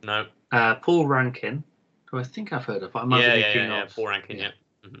of. No. Paul Rankin, who I think I've heard of. But I might be thinking of. Paul Rankin, yeah.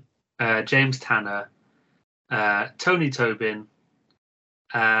 Mm-hmm. James Tanner, Tony Tobin,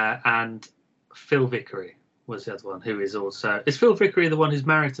 and Phil Vickery was the other one, who is also... Is Phil Vickery the one who's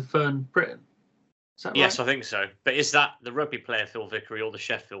married to Fern Britton? Is that right? Yes, I think so. But is that the rugby player Phil Vickery or the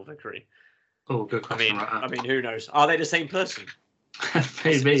chef Phil Vickery? Oh, good question. I mean, who knows? Are they the same person?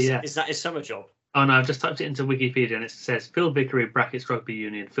 Maybe, yeah. Is that his summer job? Oh, no, I've just typed it into Wikipedia and it says Phil Vickery brackets rugby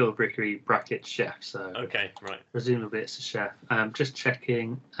union, Phil Vickery brackets chef. So okay, right. Presumably it's a chef. Just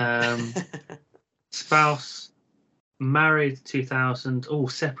checking. Spouse, married 2000. Oh,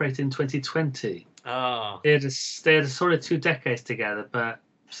 separated in 2020. Oh. They had a sort of 2 decades together, but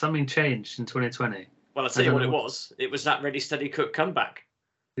something changed in 2020. Well, I'll tell you what it was. It was that Ready Steady Cook comeback.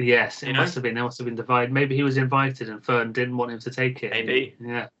 Yes, it must have been. There must have been divided. Maybe he was invited and Fern didn't want him to take it. Maybe.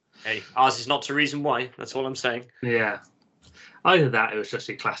 Yeah. Hey, ours is not to reason why. That's all I'm saying. Yeah. Either that, it was just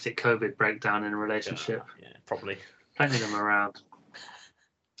a classic COVID breakdown in a relationship. Yeah, probably. Plenty of them around.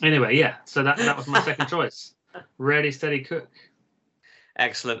 Anyway, yeah. So that was my second choice. Ready Steady Cook.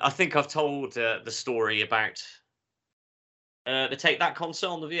 Excellent. I think I've told the story about The Take That concert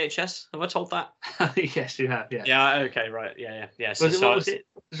on the VHS. Have I told that? Yes, you have. Yeah. Yeah. Okay. Right. Yeah. So, what was it?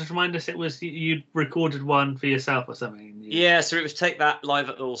 Just remind us. It was you recorded one for yourself or something. Yeah. So it was Take That live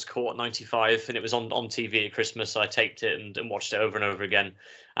at Earl's Court '95, and it was on TV at Christmas. So I taped it and watched it over and over again.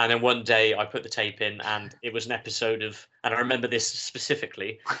 And then one day I put the tape in, and it was an episode of, and I remember this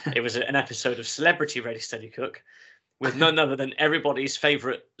specifically. It was an episode of Celebrity Ready Steady Cook, with none other than everybody's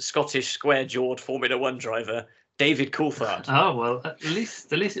favourite Scottish square-jawed Formula One driver, David Coulthard. Oh well, at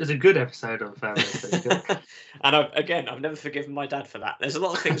least it was a good episode of And I've never forgiven my dad for that. There's a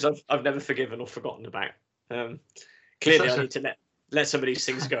lot of things I've never forgiven or forgotten about. Clearly, I need to let some of these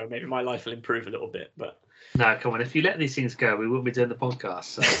things go. Maybe my life will improve a little bit. But no, come on. If you let these things go, we wouldn't be doing the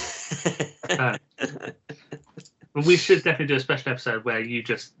podcast. So. But we should definitely do a special episode where you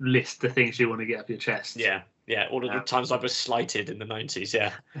just list the things you want to get off your chest. Yeah. All of the times I was slighted in the 90s.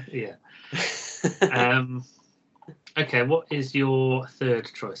 Yeah. Yeah. Okay, what is your third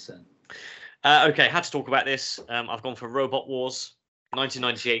choice then? Okay, had to talk about this. I've gone for Robot Wars,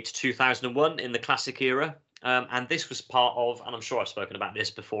 1998 to 2001 in the classic era. And this was part of, and I'm sure I've spoken about this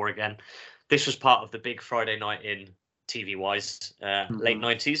before again, this was part of the big Friday night in TV-wise, late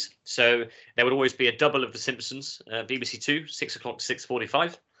 90s. So there would always be a double of The Simpsons, BBC 2, 6 o'clock to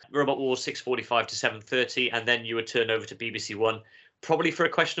 6:45. Robot Wars, 6:45 to 7:30. And then you would turn over to BBC 1, probably for A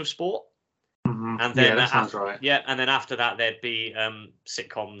Question of Sport. And then that sounds right. Yeah, and then after that there'd be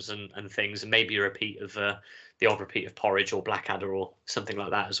sitcoms and things, and maybe a repeat of the odd repeat of Porridge or Blackadder or something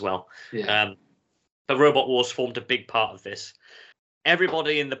like that as well. Yeah. But Robot Wars formed a big part of this.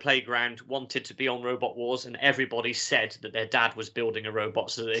 Everybody in the playground wanted to be on Robot Wars, and everybody said that their dad was building a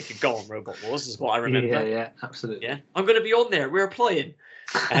robot so that they could go on Robot Wars, is what I remember. Yeah, absolutely. Yeah, I'm going to be on there. We're applying.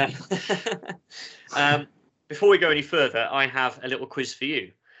 Before we go any further, I have a little quiz for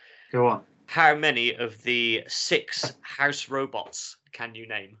you. Go on. How many of the 6 house robots can you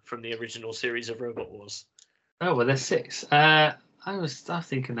name from the original series of Robot Wars? Oh, well, there's 6. I was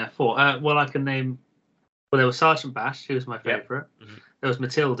thinking there 4. Well, I can name... Well, there was Sergeant Bash, who was my favourite. Yep. Mm-hmm. There was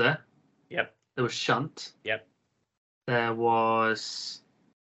Matilda. Yep. There was Shunt. Yep. There was...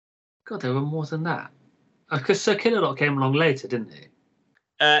 God, there were more than that. Because Sir Killalot came along later, didn't he?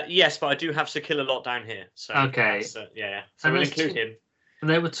 Yes, but I do have Sir Killalot down here. So okay. Yeah. So we'll include him. And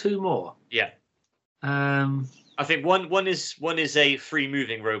there were 2 more. Yeah. I think one is a free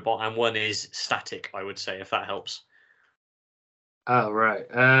moving robot and one is static, I would say, if that helps. Oh right.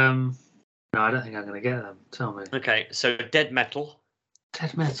 No, I don't think I'm going to get them. Tell me. Okay, so Dead Metal.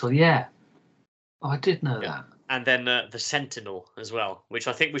 Dead Metal, yeah. Oh, I did know that. And then the Sentinel as well, which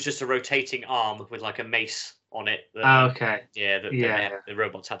I think was just a rotating arm with like a mace on it. Okay. Yeah, the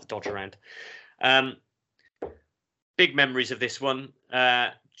robots had to dodge around. Big memories of this one.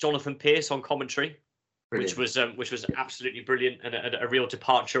 Jonathan Pierce on commentary, which was absolutely brilliant and a real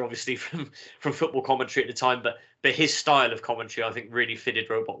departure, obviously from football commentary at the time. But his style of commentary, I think, really fitted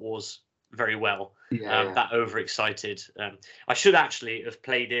Robot Wars very well. That overexcited. I should actually have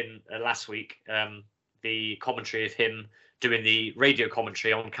played in last week the commentary of him doing the radio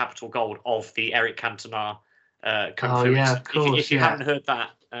commentary on Capital Gold of the Eric Cantona Kung Fu. Yeah, of course, if you haven't heard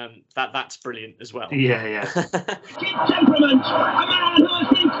that, that's brilliant as well. Yeah. Temperament, a man who has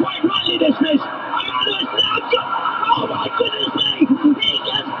been quite rightly dismissed, a man who has now got, oh my goodness me, he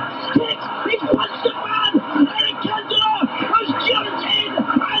just sticks, he's punched the man, Eric Cantona has jumped in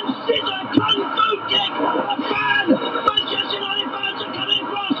and scissor Kung Fu kick, a fan, Manchester United fans are coming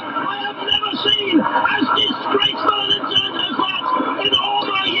across, I have never seen as disgraceful an incident as that in all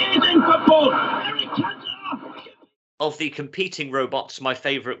my years in football. Eric Cantona. Of the competing robots, my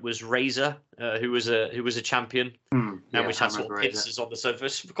favourite was Razor, who was a champion, and which had sort of pincers on the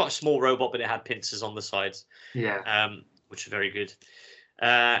surface. Quite a small robot, but it had pincers on the sides. Yeah. Which are very good.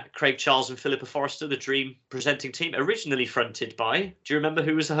 Craig Charles and Philippa Forrester, the Dream presenting team, originally fronted by. Do you remember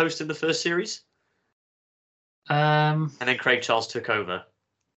who was the host in the first series? And then Craig Charles took over.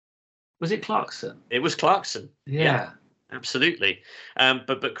 Was it Clarkson? It was Clarkson. Yeah. Absolutely.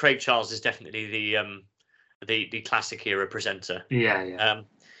 But Craig Charles is definitely the classic era presenter. Yeah.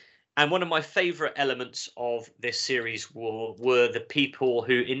 And one of my favourite elements of this series were the people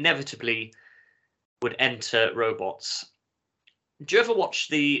who inevitably would enter robots. Do you ever watch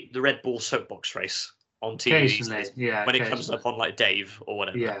the Red Bull soapbox race on TV? Occasionally, yeah. When it comes up on like Dave or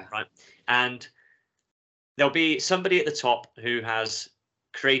whatever, yeah. Right? And there'll be somebody at the top who has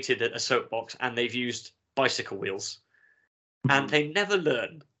created a soapbox and they've used bicycle wheels. And they never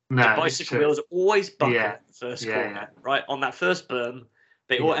learn. No, the bicycle wheels always buckle the first corner, right? On that first berm.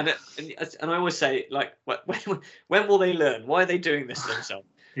 They all, and I always say, like, when will they learn? Why are they doing this to themselves?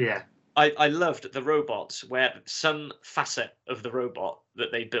 Yeah. I loved the robots where some facet of the robot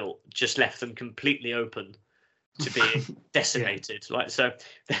that they built just left them completely open to being decimated. Like, so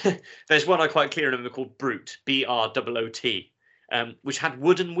there's one I quite clearly remember called Brute, BROOT, which had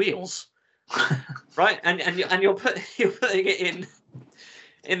wooden wheels, right? And you're putting it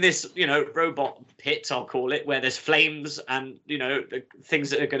in this, robot pit, I'll call it, where there's flames and, things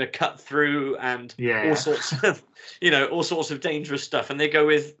that are going to cut through and all sorts of, all sorts of dangerous stuff. And they go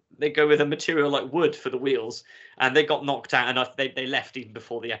with a material like wood for the wheels, and they got knocked out, and they left even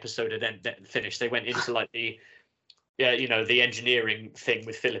before the episode had finished. They went into like the engineering thing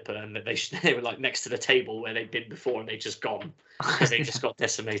with Philippa, and they were like next to the table where they'd been before, and they'd just gone because they just got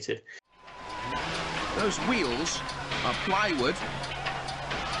decimated. Those wheels are plywood.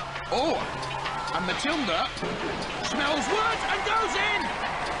 Oh, and Matilda smells wood and goes in.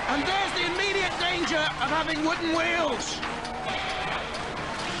 And there's the immediate danger of having wooden wheels.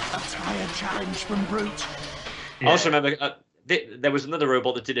 A tired challenge from Brute. I also remember there was another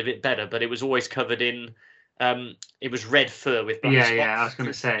robot that did a bit better, but it was always covered in it was red fur with black spots. I was going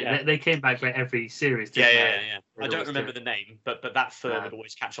to say they came back like every series. Didn't they? I don't remember the name, but that fur would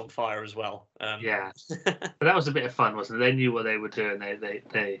always catch on fire as well. But that was a bit of fun, wasn't it? They knew what they were doing.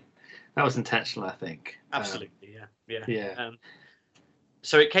 They that was intentional, I think. Absolutely, yeah.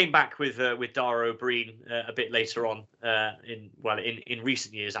 So it came back with Dara O'Brien a bit later on in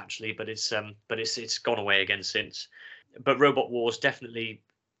recent years actually, but it's gone away again since. But Robot Wars definitely,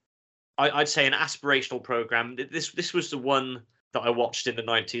 I'd say, an aspirational program. This was the one that I watched in the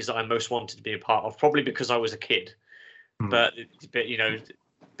 90s that I most wanted to be a part of, probably because I was a kid. But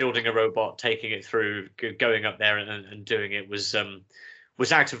building a robot, taking it through, going up there and doing it was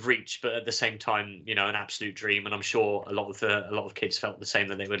out of reach, but at the same time, an absolute dream. And I'm sure a lot of kids felt the same,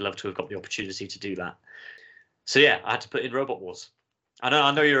 that they would love to have got the opportunity to do that. So yeah, I had to put in Robot Wars.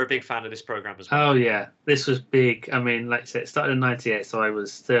 I know you're a big fan of this program as well. Oh yeah, this was big. I mean, like I said, it started in '98, so I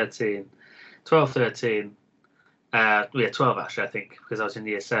was 13. 12 actually, I think, because I was in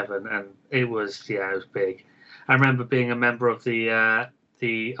year 7, and it was big. I remember being a member of the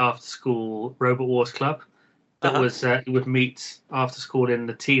after school Robot Wars club. That was would meet after school in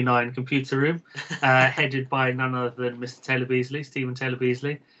the T9 computer room, headed by none other than Mr. Taylor Beasley, Stephen Taylor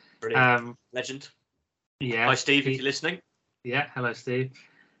Beasley. Brilliant. Legend. Yeah. Hi, Steve, if you're listening. Yeah, hello, Steve.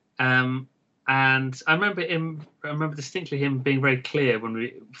 And I remember distinctly him being very clear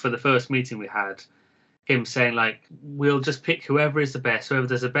for the first meeting we had, him saying like, we'll just pick whoever is the best, whoever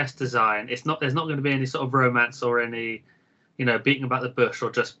does the best design. There's not going to be any sort of romance or any, beating about the bush or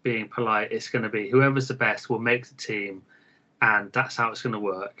just being polite. It's going to be whoever's the best will make the team, and that's how it's going to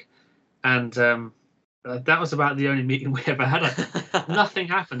work. And that was about the only meeting we ever had. Nothing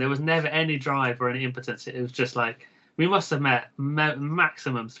happened. There was never any drive or any impotence. It was just like, we must have met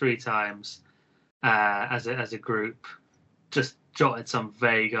maximum 3 times as a group, just jotted some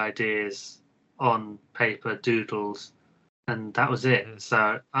vague ideas on paper, doodles, and that was it.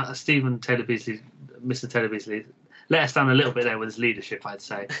 So Stephen Taylor Beasley, Mr. Taylor Beasley, let us down a little bit there with his leadership, I'd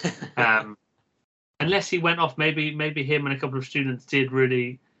say. Unless he went off, maybe him and a couple of students did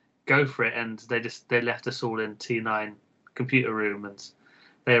really go for it, and they left us all in T9 computer room, and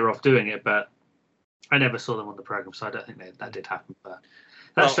they were off doing it. But I never saw them on the program, so I don't think that did happen. But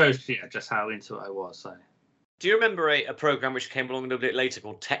that shows just how into it I was. So, do you remember a program which came along a little bit later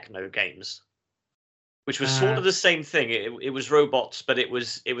called Techno Games, which was sort of the same thing? It was robots, but it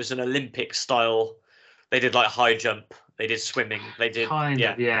was an Olympic style. They did like high jump, they did swimming, they did kind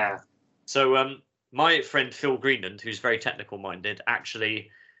of. So my friend Phil Greenland, who's very technical minded, actually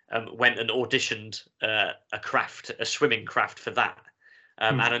went and auditioned a swimming craft for that.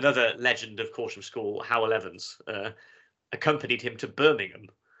 And another legend of Corsham School, Howell Evans, accompanied him to Birmingham,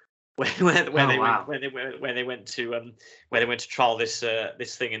 where they went to trial this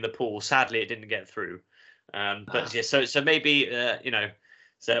thing in the pool. Sadly, it didn't get through. But yeah, so maybe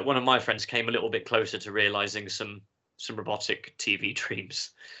so one of my friends came a little bit closer to realizing some robotic TV dreams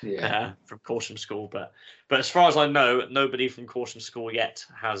from Corsham School. But as far as I know, nobody from Corsham School yet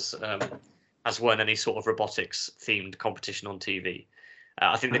has won any sort of robotics themed competition on TV.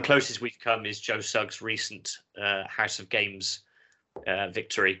 I think the closest we've come is Joe Suggs' recent House of Games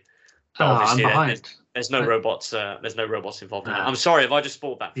victory. But obviously, there's no robots. There's no robots involved in that. I'm sorry if I just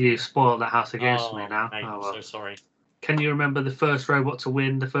spoiled that. You spoiled the House of Games for me now. Mate, I'm so sorry. Can you remember the first robot to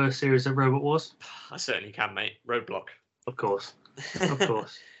win the first series of Robot Wars? I certainly can, mate. Roadblock. Of course. Of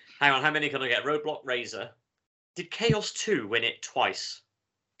course. Hang on, how many can I get? Roadblock, Razor. Did Chaos 2 win it twice?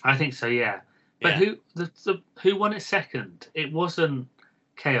 I think so, yeah. But who won it second? It wasn't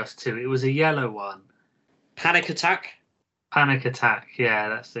Chaos 2. It was a yellow one. Panic Attack? Panic Attack. Yeah,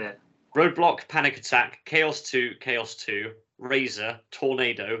 that's it. Roadblock, Panic Attack, Chaos 2, Razor,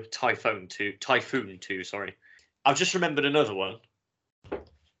 Tornado, Typhoon 2. Sorry, I've just remembered another one,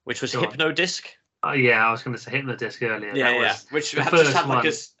 which was Hypno Disc. Yeah, I was going to say Hypno Disc earlier. Yeah, which just had like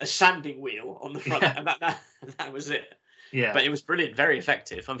a sanding wheel on the front, and that was it. Yeah, but it was brilliant, very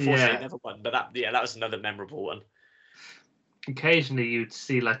effective. Unfortunately, it never won. But that was another memorable one. Occasionally, you'd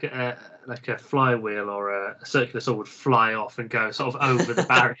see like a flywheel or a circular saw would fly off and go sort of over the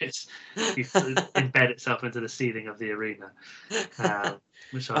barriers, embed itself into the ceiling of the arena.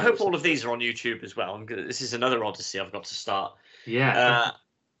 Which I hope all of these are on YouTube as well. This is another odyssey I've got to start. Yeah.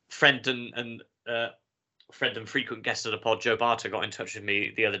 Friend and frequent guest of the pod, Joe Barter, got in touch with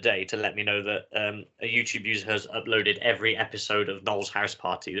me the other day to let me know that a YouTube user has uploaded every episode of Noel's House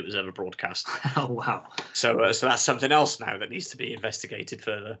Party that was ever broadcast. Oh, wow. So that's something else now that needs to be investigated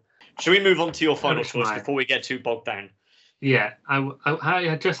further. Shall we move on to your final choice before we get too bogged down? Yeah,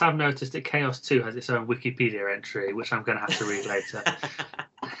 I just have noticed that Chaos 2 has its own Wikipedia entry, which I'm going to have to read later.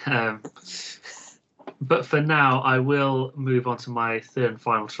 But for now, I will move on to my third and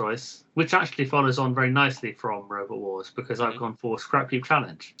final choice, which actually follows on very nicely from Robot Wars, because I've gone for Scrap Heap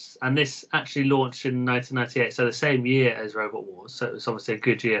Challenge. And this actually launched in 1998, so the same year as Robot Wars. So it was obviously a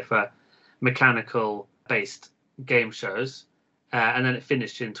good year for mechanical-based game shows. And then it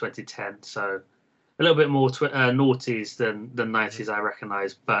finished in 2010, so a little bit more noughties than 90s, I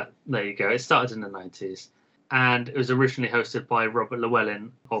recognise. But there you go. It started in the 90s. And it was originally hosted by Robert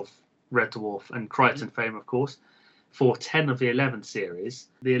Llewellyn of Red Dwarf and Crichton fame, of course, for 10 of the 11 series.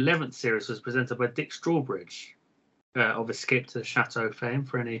 The 11th series was presented by Dick Strawbridge of Escape to the Chateau fame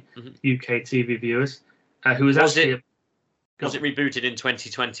for any UK TV viewers, who was actually... Was it rebooted in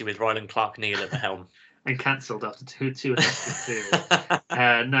 2020 with Ryland Clark Neal at the helm? And cancelled after two and a half series.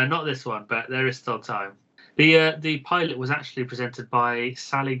 No, not this one, but there is still time. The pilot was actually presented by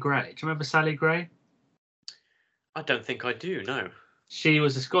Sally Gray. Do you remember Sally Gray? I don't think I do, no. She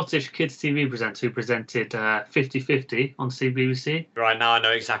was a Scottish kids' TV presenter who presented 50/50 on CBBC. Right, now I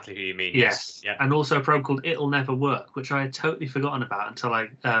know exactly who you mean. Yes. Yeah. And also a program called It'll Never Work, which I had totally forgotten about until I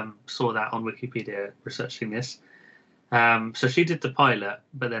saw that on Wikipedia researching this. So she did the pilot,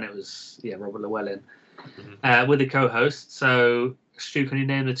 but then it was, Robert Llewellyn with a co-host. So, Stu, can you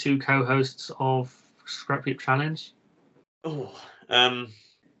name the two co-hosts of Scrap Heap Challenge? Oh,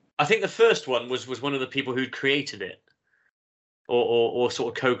 I think the first one was one of the people who created it. Or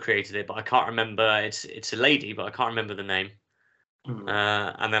sort of co-created it, but I can't remember. It's a lady, but I can't remember the name.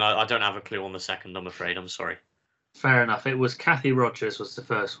 And then I don't have a clue on the second, I'm afraid. I'm sorry. Fair enough. It was Kathy Rogers was the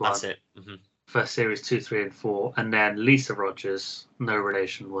first one. That's it. For series 2, 3, and 4. And then Lisa Rogers, no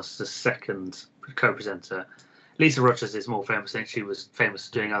relation, was the second co-presenter. Lisa Rogers is more famous. I think she was famous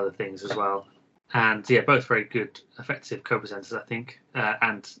for doing other things as well. And both very good, effective co-presenters, I think.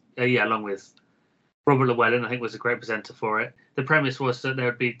 Along with Robert Llewellyn, I think, was a great presenter for it. The premise was that there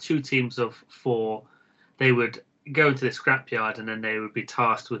would be two teams of 4. They would go into the scrapyard and then they would be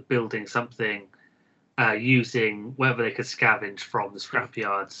tasked with building something using whatever they could scavenge from the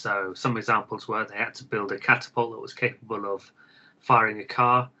scrapyard. So some examples were they had to build a catapult that was capable of firing a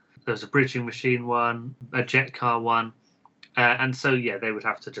car. There was a bridging machine one, a jet car one. And so, they would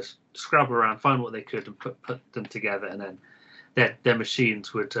have to just scrub around, find what they could and put them together, and then their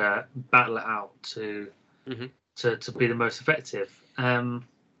machines would battle it out to be the most effective.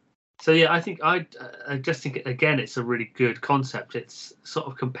 I think I just think again it's a really good concept. It's sort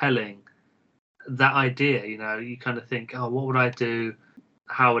of compelling, that idea. You kind of think, oh, what would I do?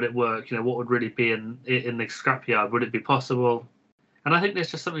 How would it work? What would really be in the scrapyard? Would it be possible? And I think there's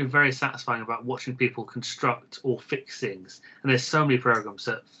just something very satisfying about watching people construct or fix things. And there's so many programs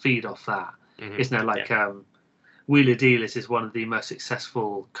that feed off that, isn't there? Like Wheeler Dealers is one of the most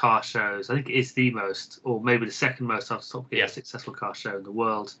successful car shows. I think it is the most, or maybe the second most successful car show in the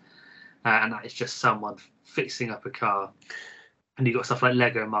world. And that is just someone fixing up a car. And you've got stuff like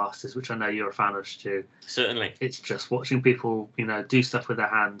Lego Masters, which I know you're a fan of, Stu. Certainly. It's just watching people, do stuff with their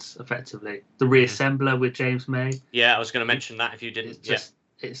hands effectively. The Reassembler with James May. Yeah, I was going to mention that if you didn't.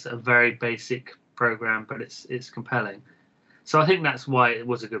 It's a very basic program, but it's compelling. So I think that's why it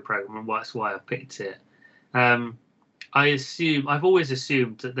was a good program, and that's why I picked it. I've always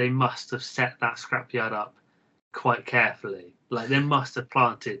assumed that they must have set that scrapyard up quite carefully. Like they must have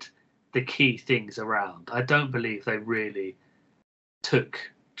planted the key things around. I don't believe they really took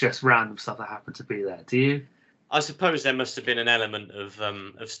just random stuff that happened to be there. Do you? I suppose there must have been an element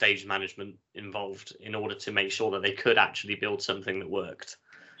of stage management involved in order to make sure that they could actually build something that worked.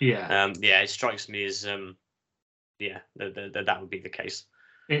 Yeah. It strikes me as that would be the case.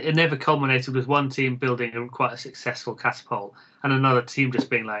 It never culminated with one team building quite a successful catapult and another team just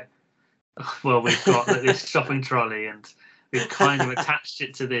being like, Well, we've got this shopping trolley, and we've kind of attached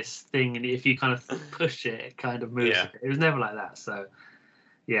it to this thing, and if you kind of push it, it kind of moves. Yeah. It was never like that. So,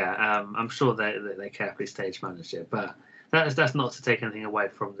 yeah, I'm sure they carefully stage managed it, but that's not to take anything away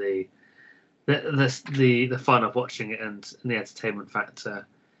from the fun of watching it and the entertainment factor.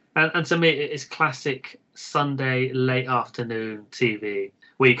 And to me, it's classic Sunday late afternoon TV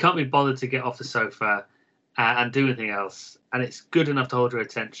where you can't be bothered to get off the sofa and do anything else, and it's good enough to hold your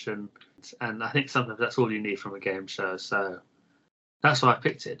attention. And I think sometimes that's all you need from a game show. So that's why I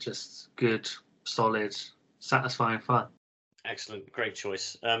picked it. Just good, solid, satisfying fun. Excellent, great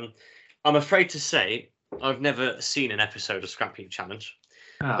choice. I'm afraid to say I've never seen an episode of Scrap Heap Challenge,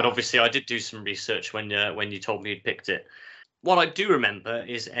 but obviously I did do some research when you told me you'd picked it. What I do remember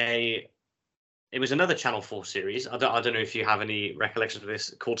is it was another Channel 4 series. I don't know if you have any recollections of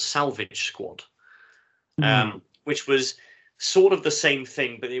this, called Salvage Squad, which was sort of the same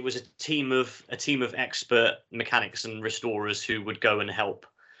thing, but it was a team of expert mechanics and restorers who would go and help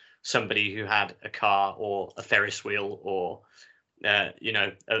somebody who had a car or a Ferris wheel or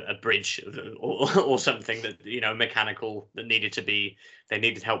a bridge or something that mechanical that they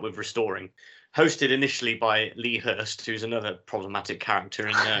needed help with restoring. Hosted initially by Lee Hurst, who's another problematic character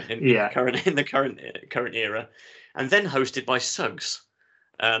in the current era, and then hosted by Suggs.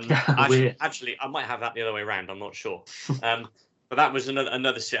 Actually, I might have that the other way around. I'm not sure. But that was another, and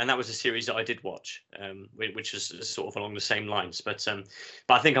that was a series that I did watch, which was sort of along the same lines. But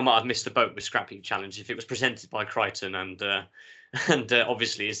I think I might have missed the boat with Scrap Heap Challenge. If it was presented by Crichton and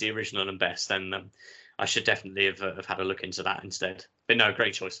obviously is the original and best, then I should definitely have had a look into that instead. But no,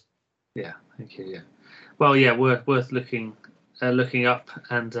 great choice. Yeah, thank you. Yeah, well, yeah, worth looking up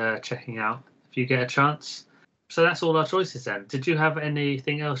and checking out if you get a chance. So that's all our choices then. Did you have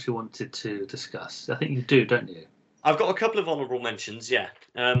anything else you wanted to discuss? I think you do, don't you? I've got a couple of honourable mentions, yeah.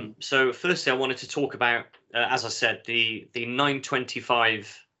 So firstly, I wanted to talk about, as I said, the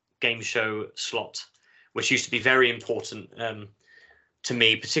 9:25 game show slot, which used to be very important to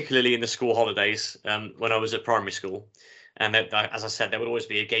me, particularly in the school holidays when I was at primary school. And as I said, there would always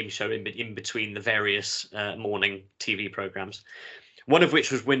be a game show in between the various morning TV programmes, one of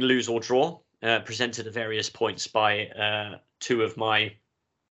which was Win, Lose or Draw, presented at various points by two of my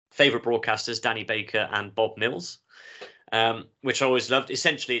favourite broadcasters, Danny Baker and Bob Mills, which I always loved.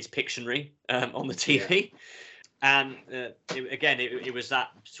 Essentially, it's Pictionary on the TV. Yeah. And it was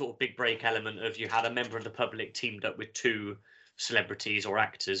that sort of big break element of you had a member of the public teamed up with two celebrities or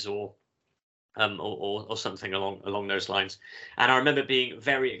actors or something along those lines. And I remember being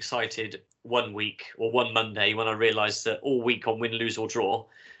very excited one week or one Monday when I realised that all week on Win, Lose or Draw,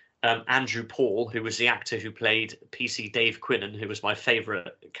 Andrew Paul, who was the actor who played PC Dave Quinnen, who was my favourite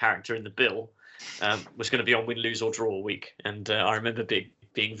character in The Bill, was going to be on Win, Lose or Draw all week. And I remember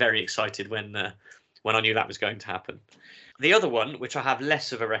being very excited when I knew that was going to happen. The other one, which I have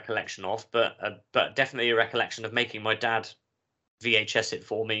less of a recollection of, but definitely a recollection of making my dad VHS it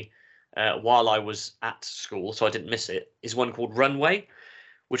for me while I was at school, so I didn't miss it, is one called Runway,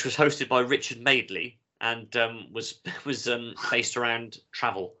 which was hosted by Richard Madeley and was based around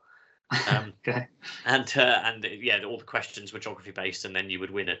travel. Okay. And all the questions were geography based, and then you would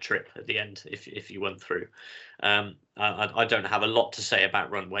win a trip at the end if you went through. I don't have a lot to say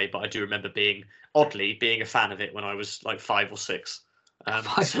about Runway, but I do remember being a fan of it when I was like 5 or 6.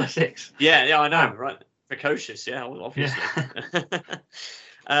 5 or 6. Yeah, I know, right? Precocious, yeah, obviously.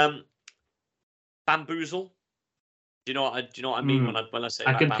 Yeah. Bamboozle. Do you know what I mean when I say?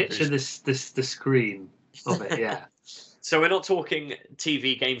 I can Bamboozle? picture the screen of it. Yeah. So we're not talking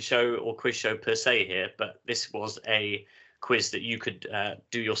TV game show or quiz show per se here, but this was a quiz that you could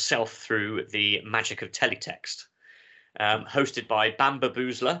do yourself through the magic of teletext, hosted by Bamba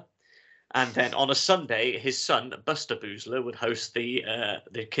Boozler. And then on a Sunday, his son, Buster Boozler, would host the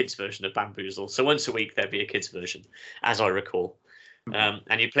kids' version of Bamboozle. So once a week, there'd be a kids' version, as I recall.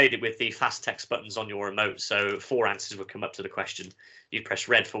 And you played it with the fast text buttons on your remote. So 4 answers would come up to the question. You'd press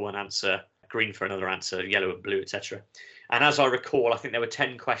red for one answer, green for another answer, yellow and blue, etc. And as I recall, I think there were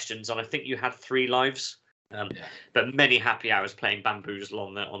 10 questions, and I think you had 3 lives. But many happy hours playing Bamboozle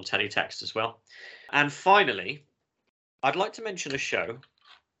on teletext as well. And finally, I'd like to mention a show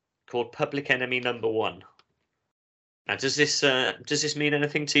called Public Enemy Number 1. Now, does this mean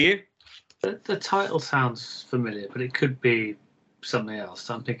anything to you? The title sounds familiar, but it could be something else.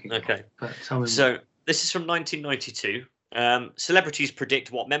 I'm thinking. Okay, but tell me. So this is from 1992. Celebrities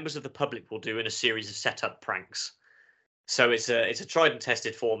predict what members of the public will do in a series of set-up pranks. So it's a tried and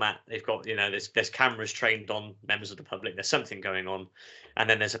tested format. They've got there's cameras trained on members of the public. There's something going on, and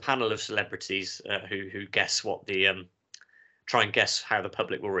then there's a panel of celebrities who guess what the try and guess how the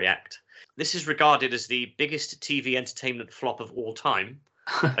public will react. This is regarded as the biggest TV entertainment flop of all time,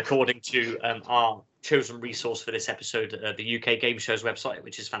 according to our chosen resource for this episode, the UK Game Show's website,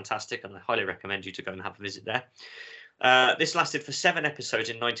 which is fantastic, and I highly recommend you to go and have a visit there. This lasted for 7 episodes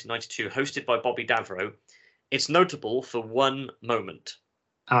in 1992, hosted by Bobby Davro. It's notable for one moment.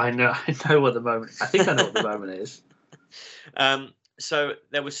 I know what the moment. I think I know what the moment is. So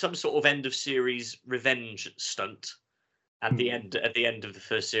there was some sort of end of series revenge stunt at the end of the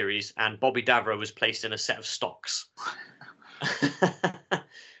first series, and Bobby Davro was placed in a set of stocks,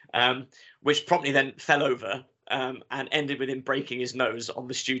 which promptly then fell over and ended with him breaking his nose on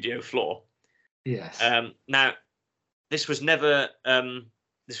the studio floor. Yes. Now, this was never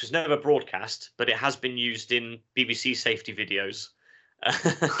broadcast, but it has been used in BBC safety videos.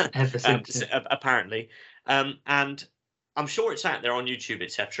 Apparently, and I'm sure it's out there on YouTube,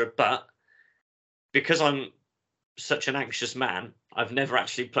 etc. But because I'm such an anxious man, I've never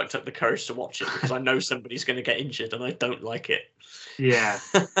actually plucked up the courage to watch it because I know somebody's going to get injured and I don't like it. Yeah,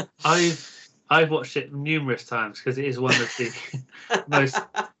 I've watched it numerous times because it is one of the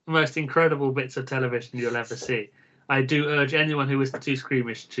most incredible bits of television you'll ever see. I do urge anyone who isn't too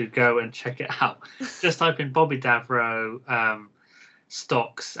squeamish to go and check it out. Just type in Bobby Davro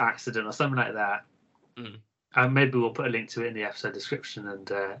stocks accident or something like that. And maybe we'll put a link to it in the episode description, and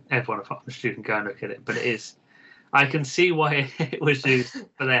everyone apart from the student can go and look at it. But it is, I can see why it was used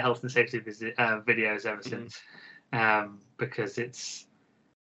for their health and safety videos ever since, because it's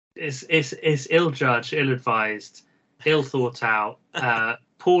ill-judged, ill-advised, ill thought out,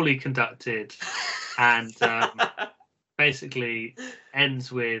 poorly conducted, and basically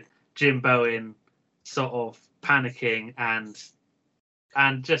ends with Jim Bowen sort of panicking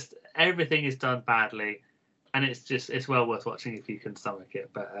and just everything is done badly, and it's well worth watching if you can stomach it.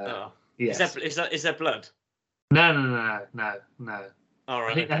 But yes. Is there blood? No. All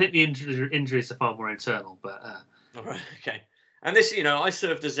right. I think the injuries are far more internal, but all right, okay. And this, I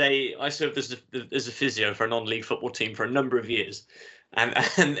served as a physio for a non-league football team for a number of years, and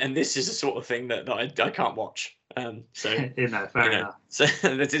this is the sort of thing that I can't watch. Fair enough. So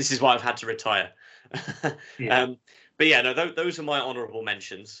this is why I've had to retire. Yeah. But yeah, no, those are my honourable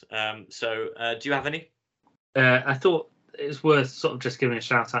mentions. So do you have any? I thought it's worth sort of just giving a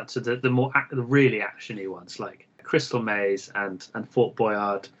shout out to the really actiony ones like Crystal Maze and Fort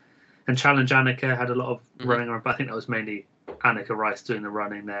Boyard, and Challenge Annika had a lot of running around, but I think that was mainly Annika Rice doing the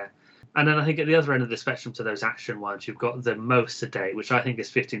running there. And then I think at the other end of the spectrum to those action ones, you've got the Most Sedate, which I think is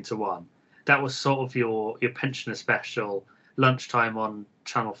 15-1. That was sort of your pensioner special, lunchtime on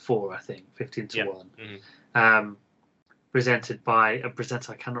Channel 4, I think, 15-1. Yeah. Presented by a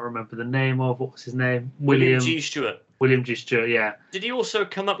presenter I cannot remember the name of. What was his name? William G. Stewart. William G. Stewart, yeah. Did he also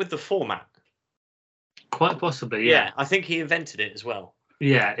come up with the format? Quite possibly, yeah. Yeah, I think he invented it as well.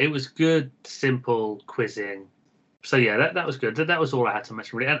 Yeah, it was good, simple quizzing. So yeah, that was good. That was all I had to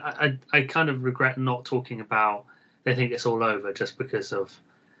mention, really. And I kind of regret not talking about They Think It's All Over, just because of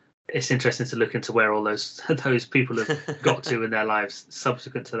it's interesting to look into where all those people have got to in their lives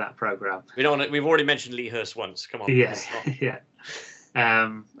subsequent to that program. We've already mentioned Lee Hurst once. Come on. Yeah, yeah.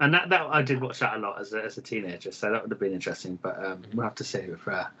 And that I did watch that a lot as a teenager, so that would have been interesting. But we'll have to save it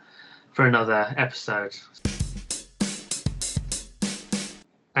for another episode.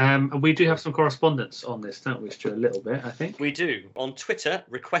 And we do have some correspondence on this, don't we, Stu? A little bit, I think. We do. On Twitter,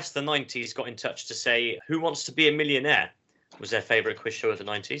 Request the 90s got in touch to say, who wants to be a millionaire? Was their favourite quiz show of the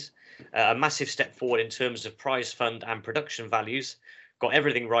 90s. A massive step forward in terms of prize fund and production values. Got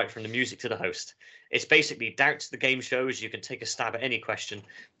everything right from the music to the host. It's basically doubts the game shows. You can take a stab at any question,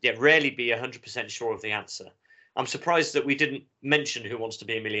 yet rarely be 100% sure of the answer. I'm surprised that we didn't mention Who Wants to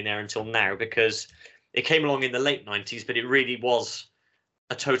Be a Millionaire until now, because it came along in the late 90s, but it really was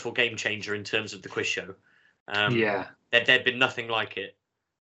a total game changer in terms of the quiz show. Yeah, there'd been nothing like it,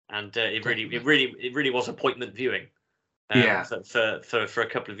 and it really was appointment viewing. For a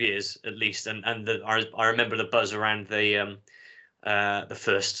couple of years at least, and I remember the buzz around the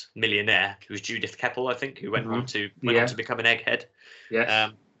first millionaire, who was Judith Keppel, I think, who went on to become an egghead.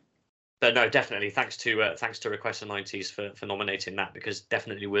 Yes. But no, definitely thanks to Request the 90s for nominating that, because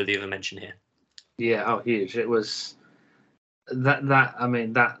definitely worthy of a mention here. Yeah, oh, huge! It was that. I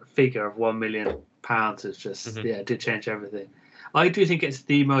mean, that figure of £1 million is just it did change everything. I do think it's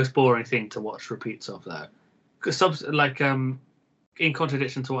the most boring thing to watch repeats of, though. Because in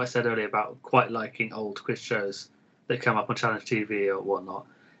contradiction to what I said earlier about quite liking old quiz shows that come up on Challenge TV or whatnot,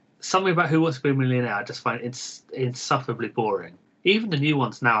 something about Who Wants to Be a Millionaire I just find it's insufferably boring. Even the new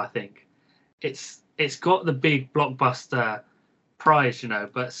ones now, I think it's got the big blockbuster prize,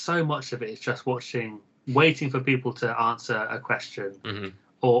 but so much of it is just waiting for people to answer a question,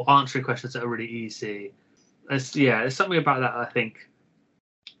 or answering questions that are really easy. There's something about that I think.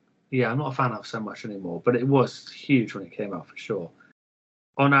 Yeah, I'm not a fan of so much anymore, but it was huge when it came out for sure.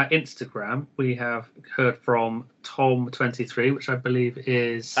 On our Instagram, we have heard from Tom23, which I believe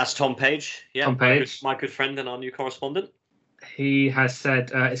is... That's Tom Page. Yeah, Tom Page. My good friend and our new correspondent. He has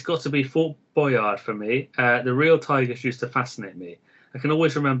said, it's got to be Fort Boyard for me. The real Tigers used to fascinate me. I can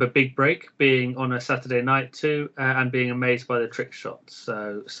always remember Big Break being on a Saturday night too, and being amazed by the trick shots.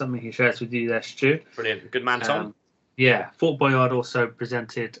 So something he shares with you there, Stu. Brilliant. Good man, Tom. Fort Boyard also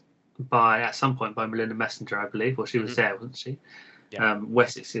presented at some point by Melinda Messenger, I believe, or she was there, wasn't she? Yeah.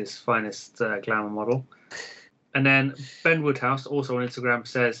 Wessex's finest glamour model. And then Ben Woodhouse, also on Instagram,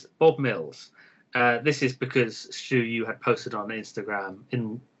 says, Bob Mills. This is because, Stu, you had posted on Instagram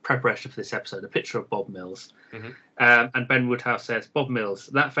in preparation for this episode a picture of Bob Mills. And Ben Woodhouse says, Bob Mills,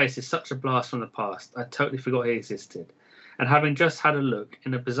 that face is such a blast from the past. I totally forgot he existed. And having just had a look,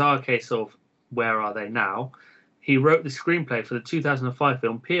 in a bizarre case of Where Are They Now, he wrote the screenplay for the 2005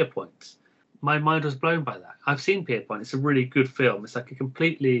 film Pier Point. My mind was blown by that. I've seen Pier Point. It's a really good film. It's like a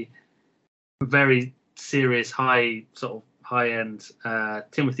completely very serious, high-end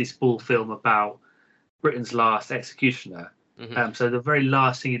Timothy Spall film about Britain's last executioner. So the very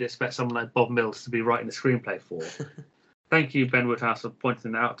last thing you'd expect someone like Bob Mills to be writing a screenplay for. Thank you, Ben Woodhouse, for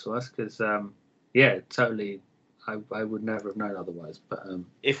pointing that out to us, because, totally, I would never have known otherwise. But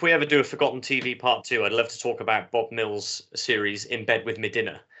if we ever do a Forgotten TV Part 2, I'd love to talk about Bob Mills' series In Bed With Me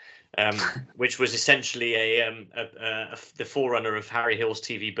Dinner. Which was essentially the forerunner of Harry Hill's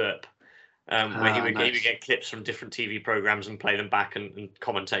TV Burp, where he would get clips from different TV programs and play them back and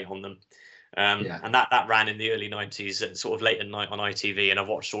commentate on them. And that ran in the early 90s, sort of late at night on ITV, and I've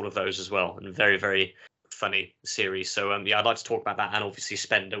watched all of those as well, and very, very funny series. So I'd like to talk about that, and obviously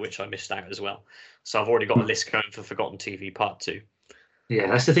Spender, which I missed out as well. So I've already got a list going for Forgotten TV Part 2. Yeah,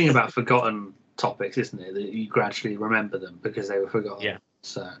 that's the thing about forgotten topics, isn't it? That you gradually remember them because they were forgotten. Yeah.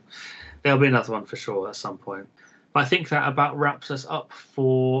 So there'll be another one for sure at some point. But I think that about wraps us up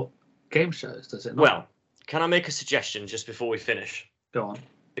for game shows, does it not? Well, can I make a suggestion just before we finish? Go on.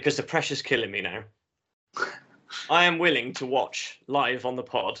 Because the pressure's killing me now. I am willing to watch live on the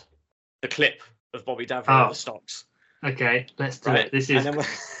pod the clip of Bobby Davro at the Stocks. Okay, let's do it. This is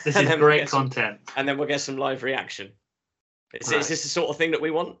great content. And then we'll get some live reaction. Is this the sort of thing that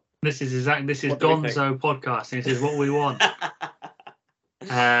we want? This is Gonzo podcasting. This is what we want.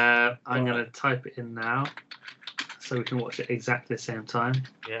 I'm going to type it in now so we can watch it exactly the same time.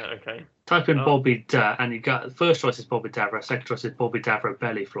 Yeah, okay. Type in Bobby Da, and you got the first choice is Bobby Davro, second choice is Bobby Davro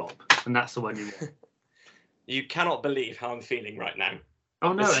belly flop, and that's the one you want. You cannot believe how I'm feeling right now.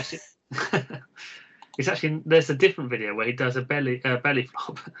 Oh no, actually, it's actually there's a different video where he does a belly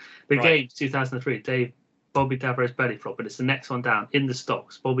flop. The Games 2003, Bobby Davro's belly flop, but it's the next one down. In the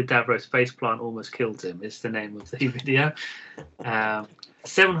Stocks, Bobby Davro's faceplant almost killed him. It's the name of the video.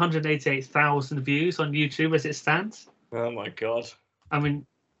 788,000 views on YouTube as it stands. Oh my god. I mean,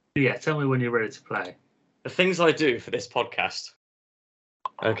 yeah, tell me when you're ready to play. The things I do for this podcast.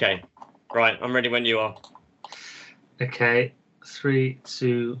 Okay. Right, I'm ready when you are. Okay. 3,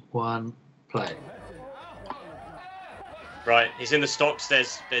 2, 1, play. Right, he's in the Stocks.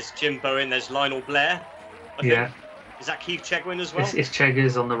 There's Jim Bowen, there's Lionel Blair. I think. Is that Keith Chegwin as well? It's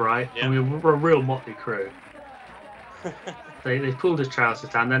Cheggers on the right. Yeah. I mean, we're a real motley crew. They pulled his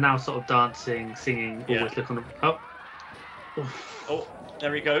trousers down. They're now sort of dancing, singing, always look on the... Oh,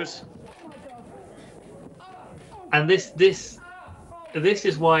 there he goes. And this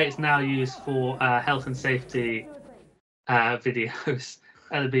is why it's now used for health and safety videos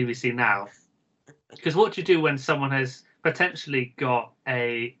at the BBC now. Because what do you do when someone has potentially got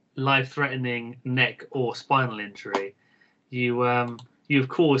a life-threatening neck or spinal injury? You of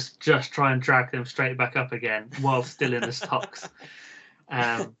course just try and drag them straight back up again while still in the Stocks.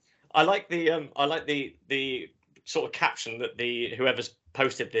 I like the sort of caption that whoever's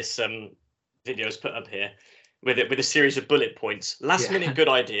posted this video has put up here with a series of bullet points. Last minute good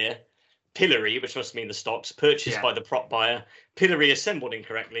idea. Pillory, which must mean the Stocks, purchased by the prop buyer. Pillory assembled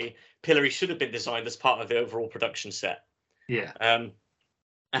incorrectly. Pillory should have been designed as part of the overall production set. Yeah.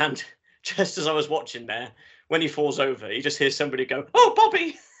 And just as I was watching there, when he falls over, you just hear somebody go, "Oh,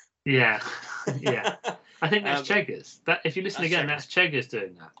 Bobby!" Yeah, yeah. I think that's Cheggers. That if you listen again, that's Cheggers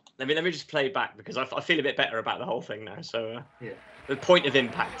doing that. Let me just play back because I feel a bit better about the whole thing now. So the point of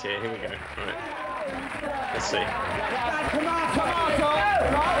impact here. Here we go. All right. Let's see.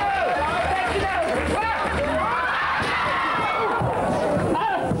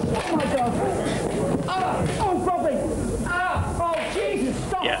 Oh, Bobby!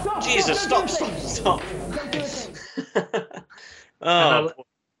 Oh, Jesus! Stop! Jesus! Stop! Oh,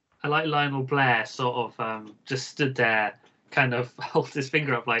 like Lionel Blair sort of just stood there, kind of holds his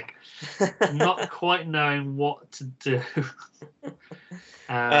finger up, like not quite knowing what to do.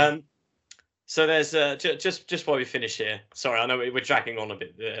 So there's just while we finish here. Sorry, I know we're dragging on a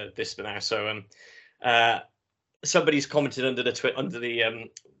bit this for now. So somebody's commented under the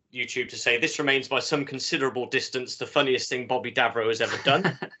YouTube to say this remains by some considerable distance the funniest thing Bobby Davro has ever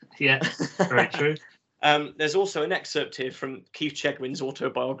done. Yeah, very true. There's also an excerpt here from Keith Chegwin's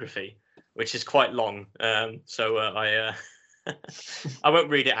autobiography, which is quite long. So I won't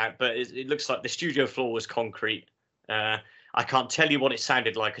read it out, but it looks like the studio floor was concrete. I can't tell you what it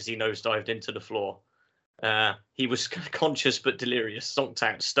sounded like as he nosedived into the floor. He was conscious but delirious, zonked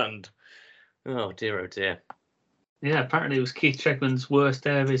out, stunned. Oh dear, oh dear. Yeah, apparently it was Keith Chegwin's worst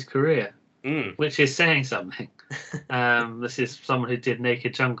day of his career, which is saying something. This is someone who did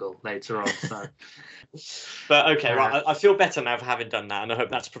Naked Jungle later on. So. But okay, right. I feel better now for having done that, and I hope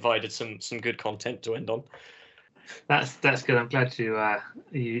that's provided some good content to end on. That's good. I'm glad you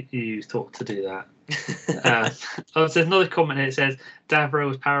thought to do that. There's another comment here. It says Davro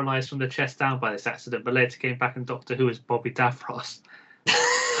was paralysed from the chest down by this accident, but later came back and Doctor Who as Bobby Davros.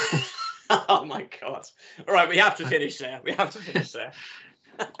 Oh my god! All right, we have to finish there.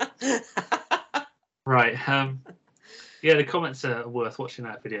 Right. Yeah, the comments are worth watching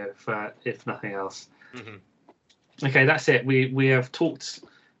that video for, if nothing else. Mm-hmm. Okay, that's it. We have talked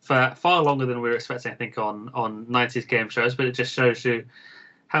for far longer than we were expecting, I think, on 90s game shows, but it just shows you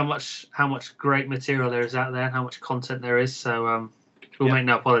how much great material there is out there, how much content there is. So we'll make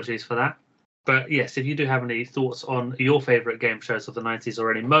no apologies for that. But yes, if you do have any thoughts on your favourite game shows of the 90s or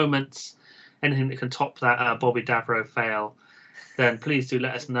any moments, anything that can top that Bobby Davro fail, then please do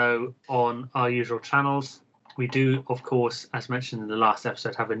let us know on our usual channels. We do, of course, as mentioned in the last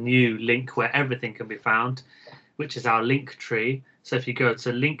episode, have a new link where everything can be found, which is our link tree. So if you go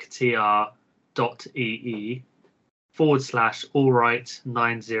to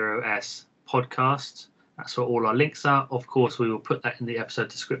linktr.ee/allright90s podcast, that's where all our links are. Of course, we will put that in the episode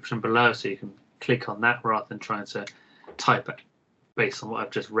description below, so you can click on that rather than trying to type it based on what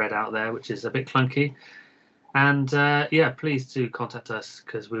I've just read out there, which is a bit clunky. And please do contact us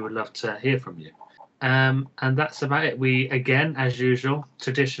because we would love to hear from you. And that's about it. We, again, as usual,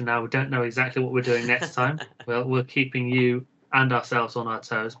 tradition now, we don't know exactly what we're doing next time. Well, we're keeping you and ourselves on our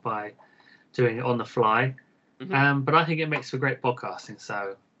toes by doing it on the fly. Mm-hmm. But I think it makes for great podcasting.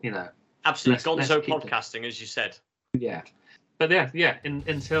 So, absolutely. Gonzo podcasting, as you said. Yeah. But yeah.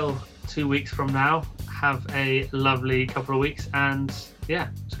 Until 2 weeks from now, have a lovely couple of weeks. And yeah,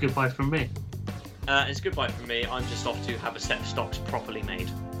 it's goodbye from me. It's goodbye from me. I'm just off to have a set of stocks properly made.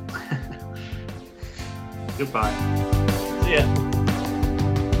 Goodbye. See ya.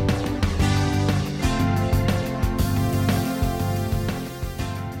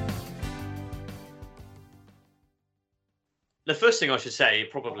 The first thing I should say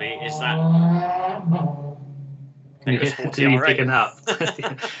probably is that you picking up.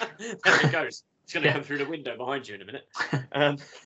 There it goes. It's going to come through the window behind you in a minute.